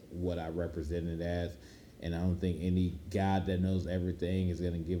that's what I represent it as. And I don't think any God that knows everything is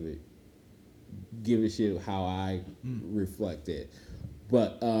gonna give a shit how I reflect it.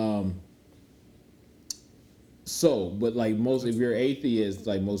 But but like most, if you're atheist,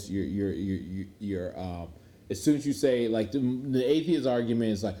 like most, you're as soon as you say like the atheist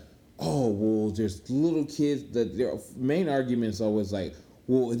argument is like, oh well, there's little kids that their main argument is always like,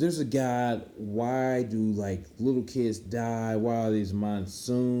 well, if there's a God, why do like little kids die? Why are these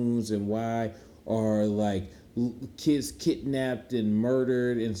monsoons and why are like kids kidnapped and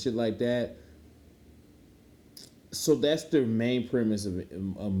murdered and shit like that? So that's the main premise of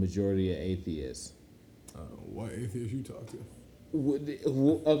a majority of atheists. What atheists you talk to?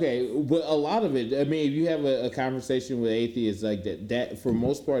 Okay, but a lot of it. I mean, if you have a conversation with atheists like that for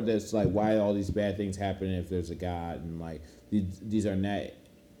most part, that's like why all these bad things happen if there's a God, and like these are not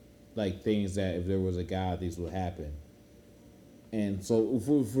like things that if there was a God, these would happen. And so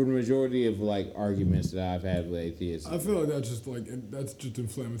for the majority of like arguments that I've had with atheists, I feel like that's just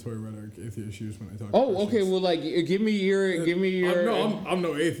inflammatory rhetoric atheists use when they talk. oh, to okay, Christians. well, like give me your. I'm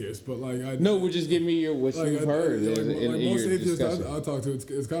no atheist, but like No, well, just give me your what like, you've heard like, in most your atheists discussion. I talk to,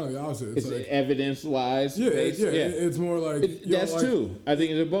 it's kind of the opposite. It's like evidence wise. it's more like That's like, true. I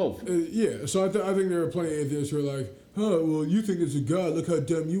think they're both. Yeah, so I think there are plenty of atheists who are like, oh, well, you think there's a God, look how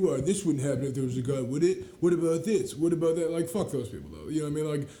dumb you are. This wouldn't happen if there was a God, would it? What about this? What about that? Like, fuck those people, though. You know what I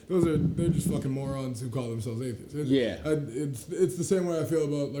mean? Like, they're just fucking morons who call themselves atheists. It's the same way I feel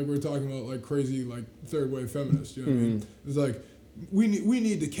about, like, we're talking about, like, crazy, like, third-wave feminists, you know what I mean? It's like, we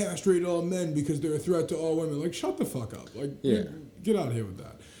need to castrate all men because they're a threat to all women. Like, shut the fuck up. Like, get out of here with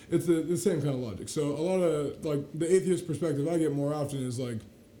that. It's the same kind of logic. So a lot of, like, the atheist perspective I get more often is, like,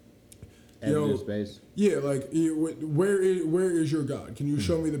 Evidence-based. yeah, like where is your God? Can you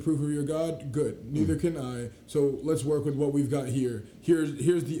show me the proof of your God? Good. Neither can I. So let's work with what we've got here. Here's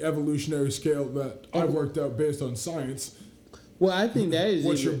the evolutionary scale that I've worked out based on science. Well, I think that is.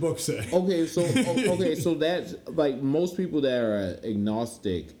 What's your book say? Okay, so that's like most people that are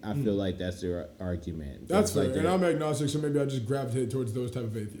agnostic. I feel like that's their argument. That's fair, like and I'm agnostic, so maybe I just gravitate towards those type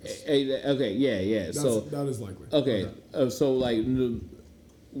of atheists. Okay, yeah. That is likely. Okay, so like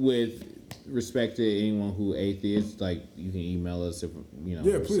with respect to anyone who atheist, like you can email us if you know.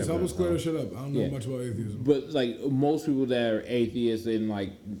 Yeah, please help us clear this shit up. I don't know much about atheism. But like most people that are atheists, and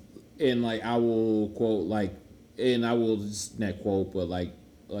I will quote like, and I will just not quote, but like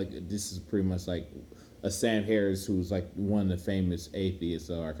this is pretty much like a Sam Harris, who's like one of the famous atheists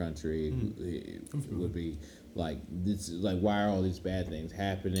of our country, would be like, this is like, why are all these bad things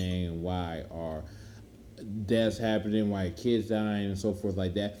happening, and why are deaths happening, why are kids dying, and so forth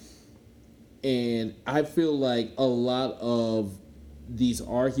like that. And I feel like a lot of these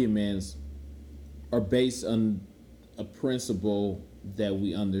arguments are based on a principle that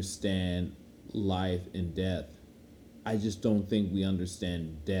we understand life and death. I just don't think we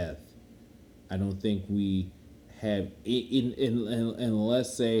understand death. I don't think we have, and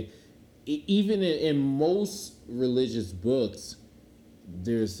let's say, even in most religious books,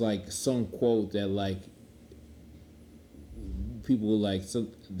 there's like some quote that like people like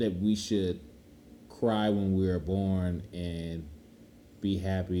that we should cry when we were born and be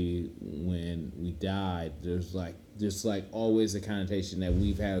happy when we died. There's like always a connotation that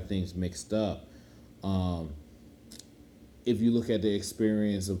we've had things mixed up. If you look at the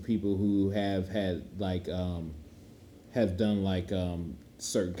experience of people who have had like have done like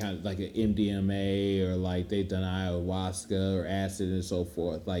certain kind of like an MDMA, or like they've done ayahuasca or acid and so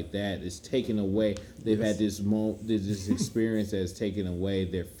forth like that, it's taken away. They've had this this experience that has taken away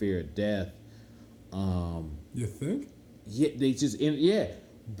their fear of death. You think? Yeah, they just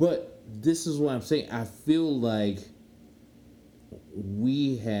but this is what I'm saying. I feel like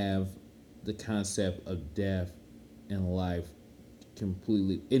we have the concept of death and life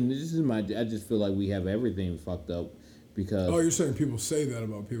completely, and this is I just feel like we have everything fucked up because. Oh, you're saying people say that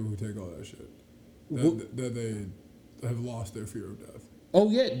about people who take all that shit, that they have lost their fear of death. Oh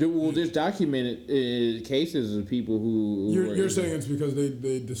yeah, there's documented cases of people who. You're saying it's because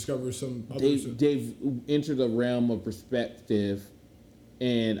they discover some. They've entered a realm of perspective,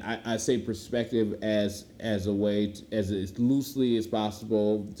 and I say perspective as a way as loosely as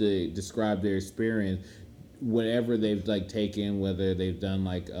possible to describe their experience. Whatever they've like taken, whether they've done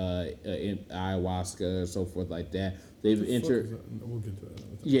like ayahuasca or so forth like that, they've entered. We'll get to that.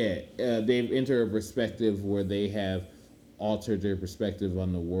 Yeah, they've entered a perspective where they have altered their perspective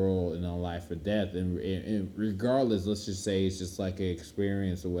on the world and on life or death, and regardless, let's just say it's just like an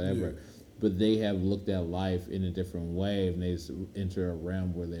experience or whatever, but they have looked at life in a different way, and they enter a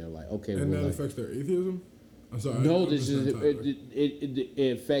realm where they're like, okay, and that like, affects their atheism. I'm sorry. No,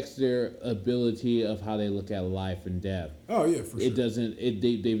 it affects their ability of how they look at life and death. Oh yeah, for sure. It doesn't.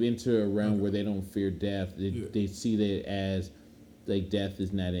 They've entered a realm where they don't fear death. They see that as like death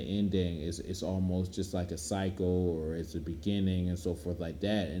is not an ending. It's almost just like a cycle, or it's a beginning and so forth like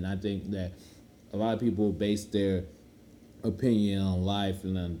that. And I think that a lot of people base their opinion on life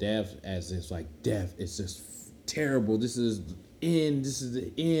and on death as it's like death. It's just terrible. This is end. This is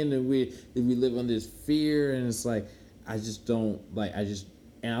the end, and we live on this fear. And it's like I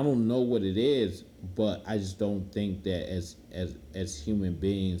don't know what it is, but I just don't think that as human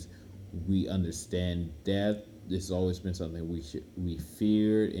beings we understand death this has always been something we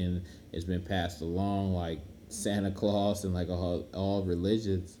feared, and it's been passed along like Santa Claus and like all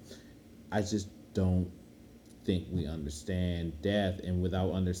religions. I just don't think we understand death, and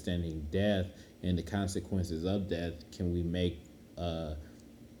without understanding death and the consequences of death, can we make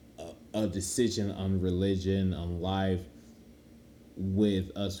a decision on religion, on life, with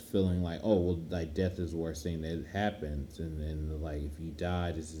us feeling like, oh, well, like death is the worst thing that happens, and like if you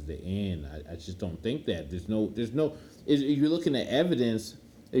die, this is the end. I just don't think that. There's no. If you're looking at evidence,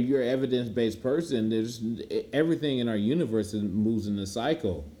 if you're an evidence-based person, there's everything in our universe moves in a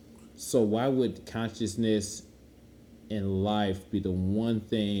cycle. So why would consciousness and life be the one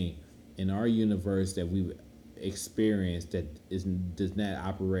thing in our universe that we've experienced that does not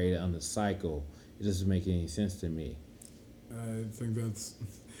operate on the cycle? It doesn't make any sense to me. I think that's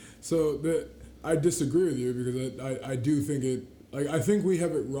so. That I disagree with you because I do think it. Like I think we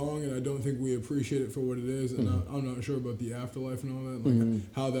have it wrong, and I don't think we appreciate it for what it is. And I'm not sure about the afterlife and all that, like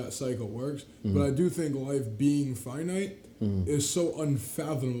how that cycle works. But I do think life being finite is so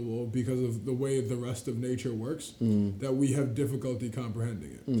unfathomable because of the way the rest of nature works that we have difficulty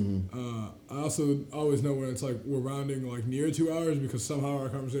comprehending it. I also always know when it's like we're rounding like near 2 hours because somehow our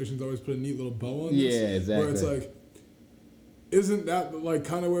conversations always put a neat little bow on this. Yeah, exactly. Where it's like, isn't that like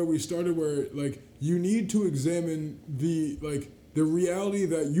kind of where we started? Where like you need to examine the reality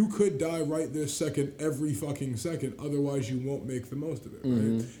that you could die right this second, every fucking second. Otherwise, you won't make the most of it,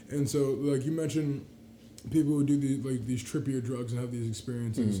 right? And so, like you mentioned, people who do these trippier drugs and have these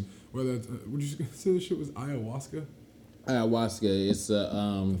experiences. Whether it's, would you say this shit was ayahuasca? Ayahuasca. It's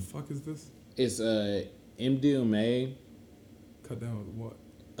The fuck is this? It's MDMA. Cut down with what?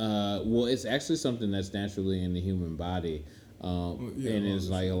 Well, it's actually something that's naturally in the human body. And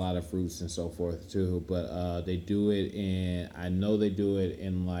there's like a lot of fruits and so forth too, but they do it in. I know they do it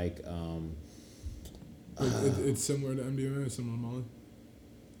in like. It's similar to MDMA, it's similar to Molly.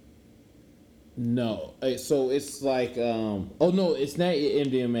 No, so it's like. Oh no, it's not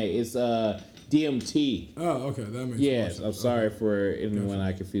MDMA. It's DMT. Oh, okay, that makes Yes, more I'm sense. sorry Okay. for anyone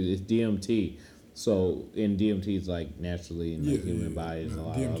I confused. It's DMT. So in DMT is like naturally in the human body. There's a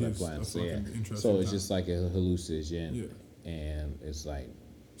lot of DMT other is a plants. fucking Yeah. interesting So it's time. just like a hallucinogen. Yeah. And it's like.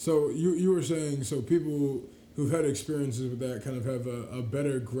 So you were saying, so people who've had experiences with that kind of have a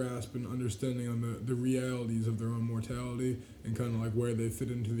better grasp and understanding on the realities of their own mortality and kind of like where they fit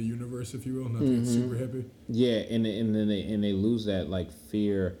into the universe, if you will, not to get super hippie. Yeah, and then they lose that like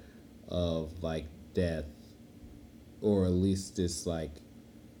fear of like death, or at least this like.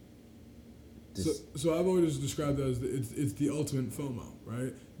 So I've always described it as it's the ultimate FOMO,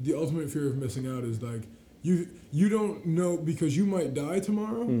 right? The ultimate fear of missing out is like you don't know because you might die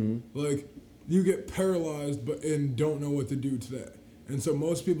tomorrow. Like you get paralyzed and don't know what to do today. And so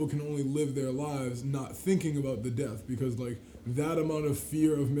most people can only live their lives not thinking about the death because like that amount of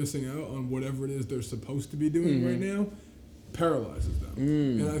fear of missing out on whatever it is they're supposed to be doing right now paralyzes them.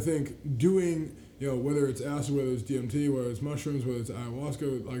 And I think doing, whether it's acid, whether it's DMT, whether it's mushrooms, whether it's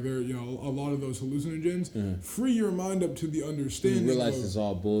ayahuasca, like there, a lot of those hallucinogens, free your mind up to the understanding. You realize of, it's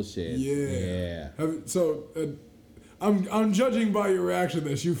all bullshit. Yeah. I'm judging by your reaction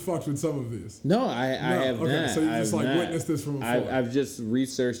that you fucked with some of these. No, I have okay, not. so you just I've not. witnessed this from afar. I've just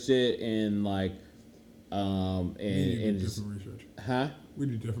researched it and like, and just different research. huh. We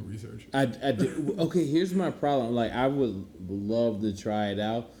do different research. I do. Okay, here's my problem. Like, I would love to try it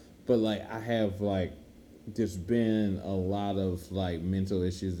out, but like, I have like, there's been a lot of like mental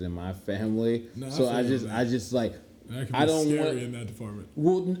issues in my family, No, so I feel just like, That can be I don't scary want. in that department.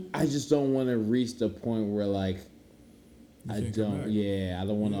 Well, I just don't want to reach the point where like, I can't come don't. back. Yeah, I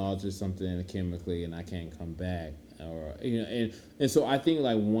don't want to alter something chemically and I can't come back, or and so I think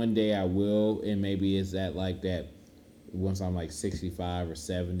like one day I will, and maybe it's that like that. Once I'm like 65 or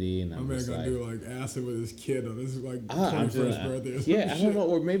 70, and My I'm man just gonna like, do like acid with his kid on his like I'm 21st just, birthday or some yeah, I shit. don't know,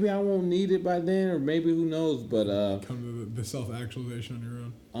 or maybe I won't need it by then, or maybe who knows, but Come to the self-actualization on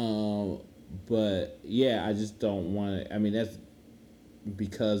your own. but yeah, I just don't want to. I mean, that's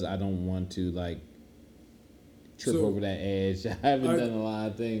because I don't want to like trip So, over that edge. I haven't I- done a lot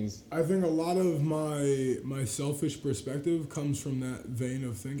of things. I think a lot of my selfish perspective comes from that vein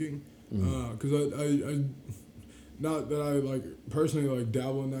of thinking, because I not that I like personally like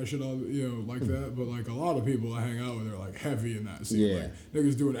dabble in that shit all like that, but like a lot of people I hang out with are like heavy in that scene. Yeah. Like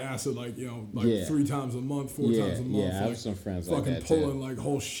niggas doing acid like Yeah. 3 times a month, 4 Yeah, times a month. yeah, I have like, some friends like fucking that, too. pulling like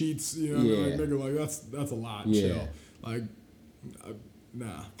whole sheets. What I mean? Yeah. Like nigga, like that's a lot. Yeah. Chill. Like,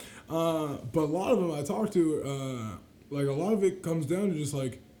 nah. But a lot of them I talk to, like a lot of it comes down to just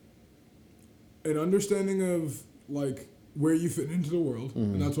like an understanding of like where you fit into the world,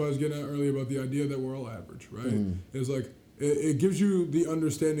 and that's what I was getting at earlier about the idea that we're all average, right? It's like it gives you the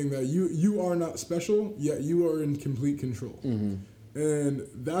understanding that you are not special, yet you are in complete control. And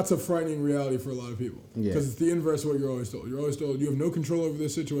that's a frightening reality for a lot of people. Because it's the inverse of what you're always told. You're always told you have no control over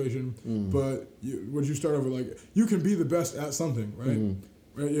this situation, but what you start over, like, you can be the best at something, right?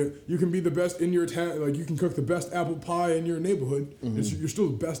 Right? You can be the best in your town. Like, you can cook the best apple pie in your neighborhood. And you're still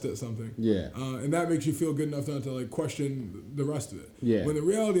the best at something. And that makes you feel good enough not to, like, question the rest of it. When the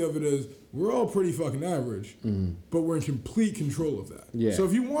reality of it is, we're all pretty fucking average, but we're in complete control of that. So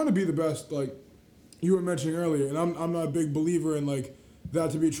if you want to be the best, like you were mentioning earlier, and I'm not a big believer in, like,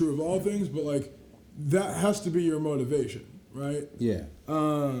 that to be true of all things, but, like, that has to be your motivation, right?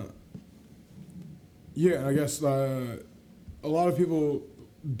 I guess a lot of people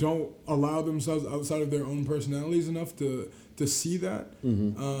don't allow themselves outside of their own personalities enough to see that.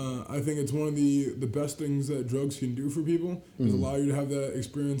 I think it's one of the best things that drugs can do for people is allow you to have that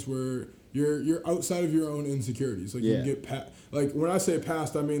experience where you're outside of your own insecurities. Like, you can get like, when I say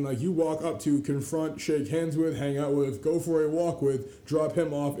past, I mean, like, you walk up to, confront, shake hands with, hang out with, go for a walk with, drop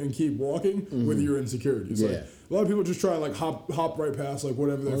him off, and keep walking with your insecurities. Like, a lot of people just try to, like, hop right past, like,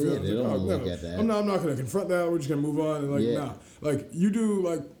 whatever they're feeling. They don't look at that. I'm not going to confront that. We're just going to move on. And, like, nah. Like, you do,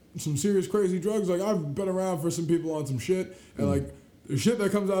 like, some serious crazy drugs. Like, I've been around for some people on some shit, and, like, the shit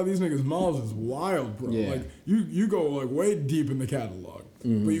that comes out of these niggas' mouths is wild, bro. Like, you go, like, way deep in the catalog.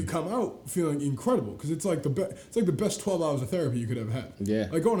 But you come out feeling incredible because it's like the best 12 hours of therapy you could ever have.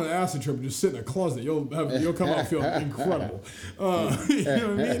 Like, going on an acid trip and just sit in a closet, you'll come out feeling incredible. You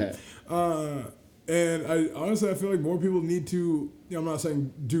know what I mean? And I feel like more people need to. I'm not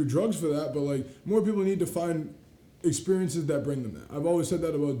saying do drugs for that, but, like, more people need to find experiences that bring them that. I've always said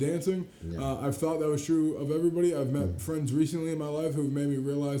that about dancing. I've thought that was true of everybody. I've met friends recently in my life who've made me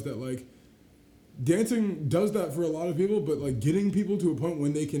realize that, like, dancing does that for a lot of people, but, like, getting people to a point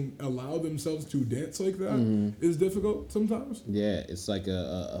when they can allow themselves to dance like that is difficult sometimes. It's like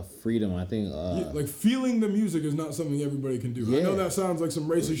a freedom, I think. Like, feeling the music is not something everybody can do. I know that sounds like some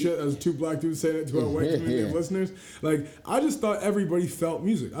racist shit as two black dudes saying it to our white community of listeners. Like, I just thought everybody felt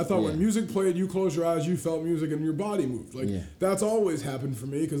music. I thought when music played, you close your eyes, you felt music, and your body moved. Like, that's always happened for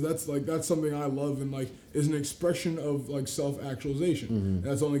me because that's something I love and, like, is an expression of, like, self-actualization. And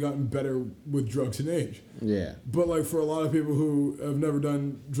that's only gotten better with drugs and age. But, like, for a lot of people who have never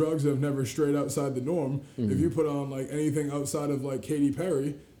done drugs, have never strayed outside the norm, if you put on, like, anything outside of, like, Katy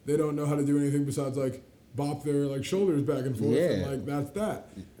Perry, they don't know how to do anything besides, like, bop their, like, shoulders back and forth, and, like, that's that.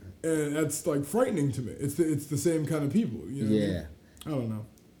 And that's, like, frightening to me. It's the same kind of people, you know what I mean? I don't know.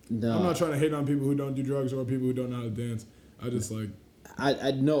 No. I'm not trying to hate on people who don't do drugs or people who don't know how to dance. I just, like...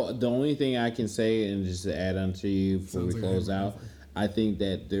 I know the only thing I can say, and just to add on to you before we close out, I think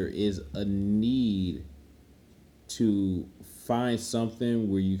that there is a need to find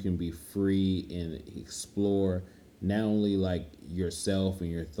something where you can be free and explore not only, like, yourself and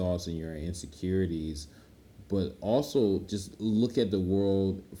your thoughts and your insecurities, but also just look at the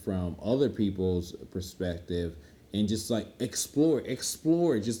world from other people's perspective and just, like, explore,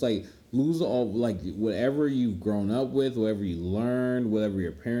 just, like, lose all, like, whatever you've grown up with, whatever you learned, whatever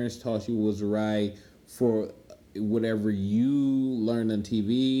your parents taught you was right, for whatever you learned on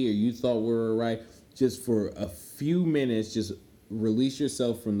TV or you thought were right, just for a few minutes, just release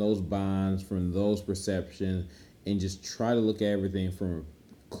yourself from those bonds, from those perceptions, and just try to look at everything from a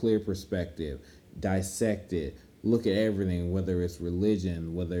clear perspective, dissect it, look at everything, whether it's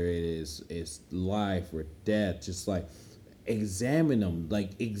religion, whether it's life or death, just, like, examine them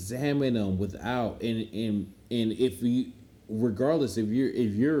without, and if you, regardless, if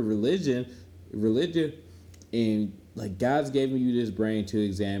you're a religion, and, like, God's given you this brain to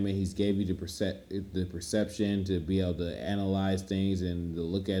examine, He's gave you the perception to be able to analyze things and to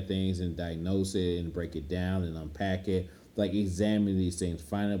look at things and diagnose it and break it down and unpack it. Like, examine these things,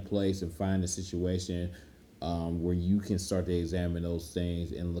 find a place and find a situation where you can start to examine those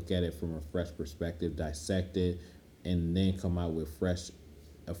things and look at it from a fresh perspective, dissect it, and then come out with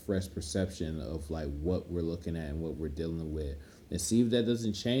a fresh perception of, like, what we're looking at and what we're dealing with, and see if that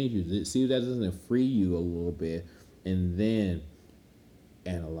doesn't change you, see if that doesn't free you a little bit, and then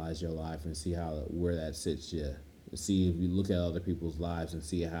analyze your life and see where that sits you. See if you look at other people's lives and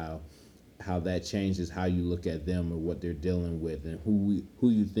see how that changes how you look at them or what they're dealing with, and who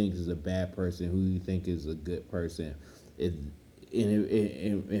you think is a bad person, who you think is a good person. And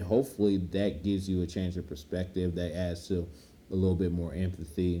hopefully that gives you a change of perspective that adds to a little bit more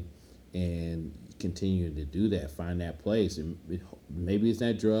empathy, and continue to do that. Find that place, and maybe it's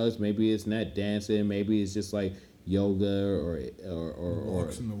not drugs, maybe it's not dancing, maybe it's just, like, yoga or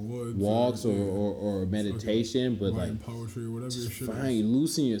walks in the woods, walks or meditation, but writing like poetry, whatever your shit fine, is.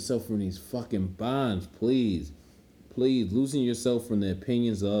 loosen yourself from these fucking bonds, please. Loosen yourself from the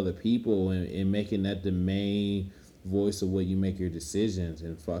opinions of other people and making that the main voice of what you make your decisions,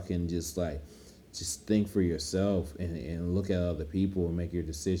 and fucking just think for yourself and look at other people and make your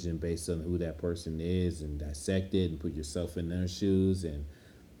decision based on who that person is, and dissect it and put yourself in their shoes and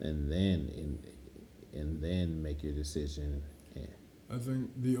then make your decision. Yeah. I think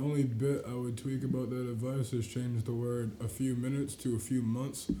the only bit I would tweak about that advice is change the word a few minutes to a few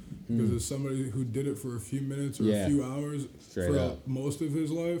months, because as somebody who did it for a few minutes or a few hours Straight for up. most of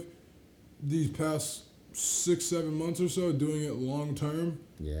his life, these past 6-7 months or so doing it long term,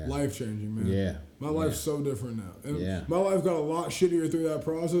 life changing, man. Yeah. My life's so different now. And Yeah. my life got a lot shittier through that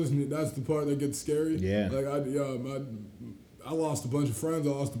process, and that's the part that gets scary. Yeah. Like I lost a bunch of friends,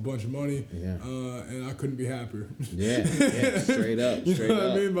 I lost a bunch of money, Yeah. and I couldn't be happier. Yeah, straight up. You straight know what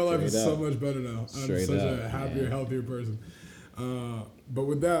up, I mean? My life is straight so up. much better now. I'm Straight such up, a happier, man. healthier person. But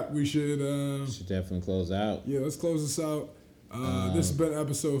with that, we should, Should definitely close out. let's close this out. This has been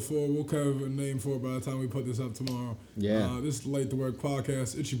episode 4. We'll have a name for it by the time we put this up tomorrow. Yeah. This is Late to Work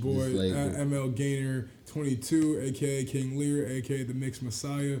Podcast. It's your boy, This Late at to- ML Gainer 22, a.k.a. King Lear, a.k.a. The Mixed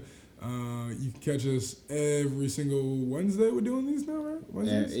Messiah. You can catch us every single Wednesday. We're doing these now, right?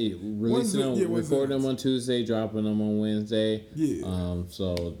 Wednesdays? Releasing them, Wednesday recording them nights. on Tuesday, dropping them on Wednesday. Yeah.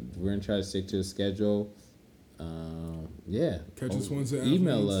 So we're gonna try to stick to the schedule. Yeah. Catch us Wednesday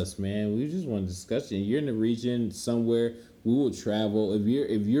Email afternoons. us, man. We just want discussion. You're in the region somewhere, we will travel. If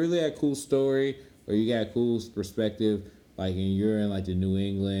you're that cool story or you got a cool perspective, like and you're in like the New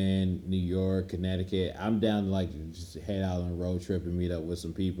England, New York, Connecticut, I'm down to like just head out on a road trip and meet up with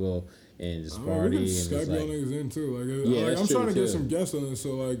some people and just We party. can And Skype it's y'all like, niggas in too. Yeah, Like that's I'm trying to true, get too. some guests on this,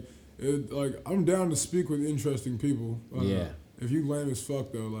 so I'm down to speak with interesting people. Yeah. If you lame as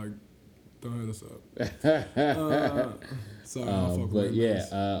fuck though, like don't hit us up. Sorry, I fuck with but lame yeah,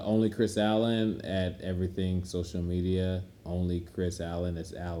 niggas. only Chris Allen at everything social media. Only Chris Allen.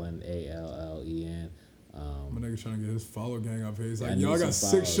 It's Allen, Allen. My nigga trying to get his follow gang up here. He's like, I yo, I need got some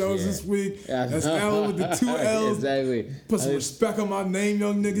 6 follows, shows yeah. this week. Yeah. That's Allen with the 2 L's. Exactly. Put some respect on my name,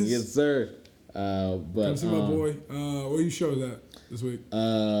 young niggas. Yes, sir. But Come see my boy. Where you shows at this week?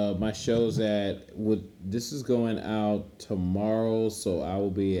 my show's this is going out tomorrow, so I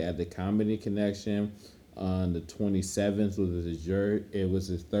will be at the Comedy Connection on the 27th. It was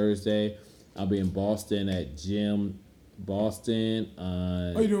a Thursday. I'll be in Boston at Jim Boston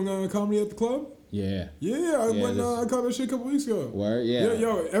on. Are you doing comedy at the club? Yeah. Yeah, I Yeah, went. this- I caught that shit a couple weeks ago. Word? Yeah.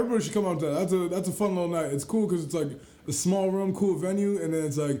 Yo, everybody should come out to that. That's a fun little night. It's cool because it's like a small room, cool venue, and then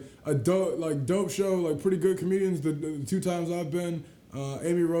it's like a dope show, like pretty good comedians. The 2 times I've been,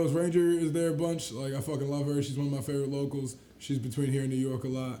 Amy Rose Ranger is there a bunch. Like I fucking love her. She's one of my favorite locals. She's between here and New York a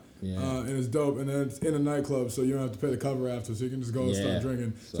lot. Yeah. And it's dope. And then it's in a nightclub, so you don't have to pay the cover after, so you can just go and Yeah. start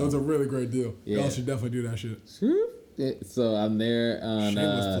drinking. So So- it's a really great deal. Yeah. Y'all should definitely do that shit. So I'm there on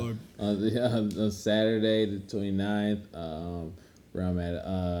Shameless plug. on Saturday the 29th. Where I'm at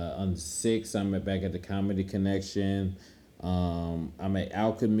on the 6th, I'm back at the Comedy Connection. I'm at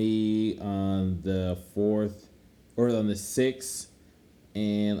Alchemy on the 4th, or on the 6th,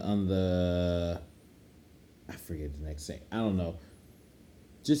 and on I forget the next thing. I don't know.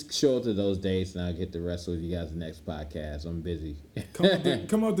 Just show up to those dates, and I'll get the rest with you guys next podcast. I'm busy.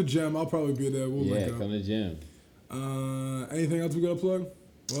 Come out the gym. I'll probably be there. We'll Yeah, link up. come to the gym. Anything else we got to plug?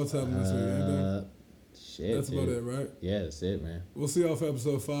 What's happening this week? Anything? Shit. That's about it, right? Yeah, that's it, man. We'll see y'all for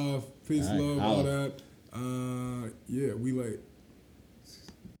episode 5. Peace, All right, love, all holla. that. Yeah, we late.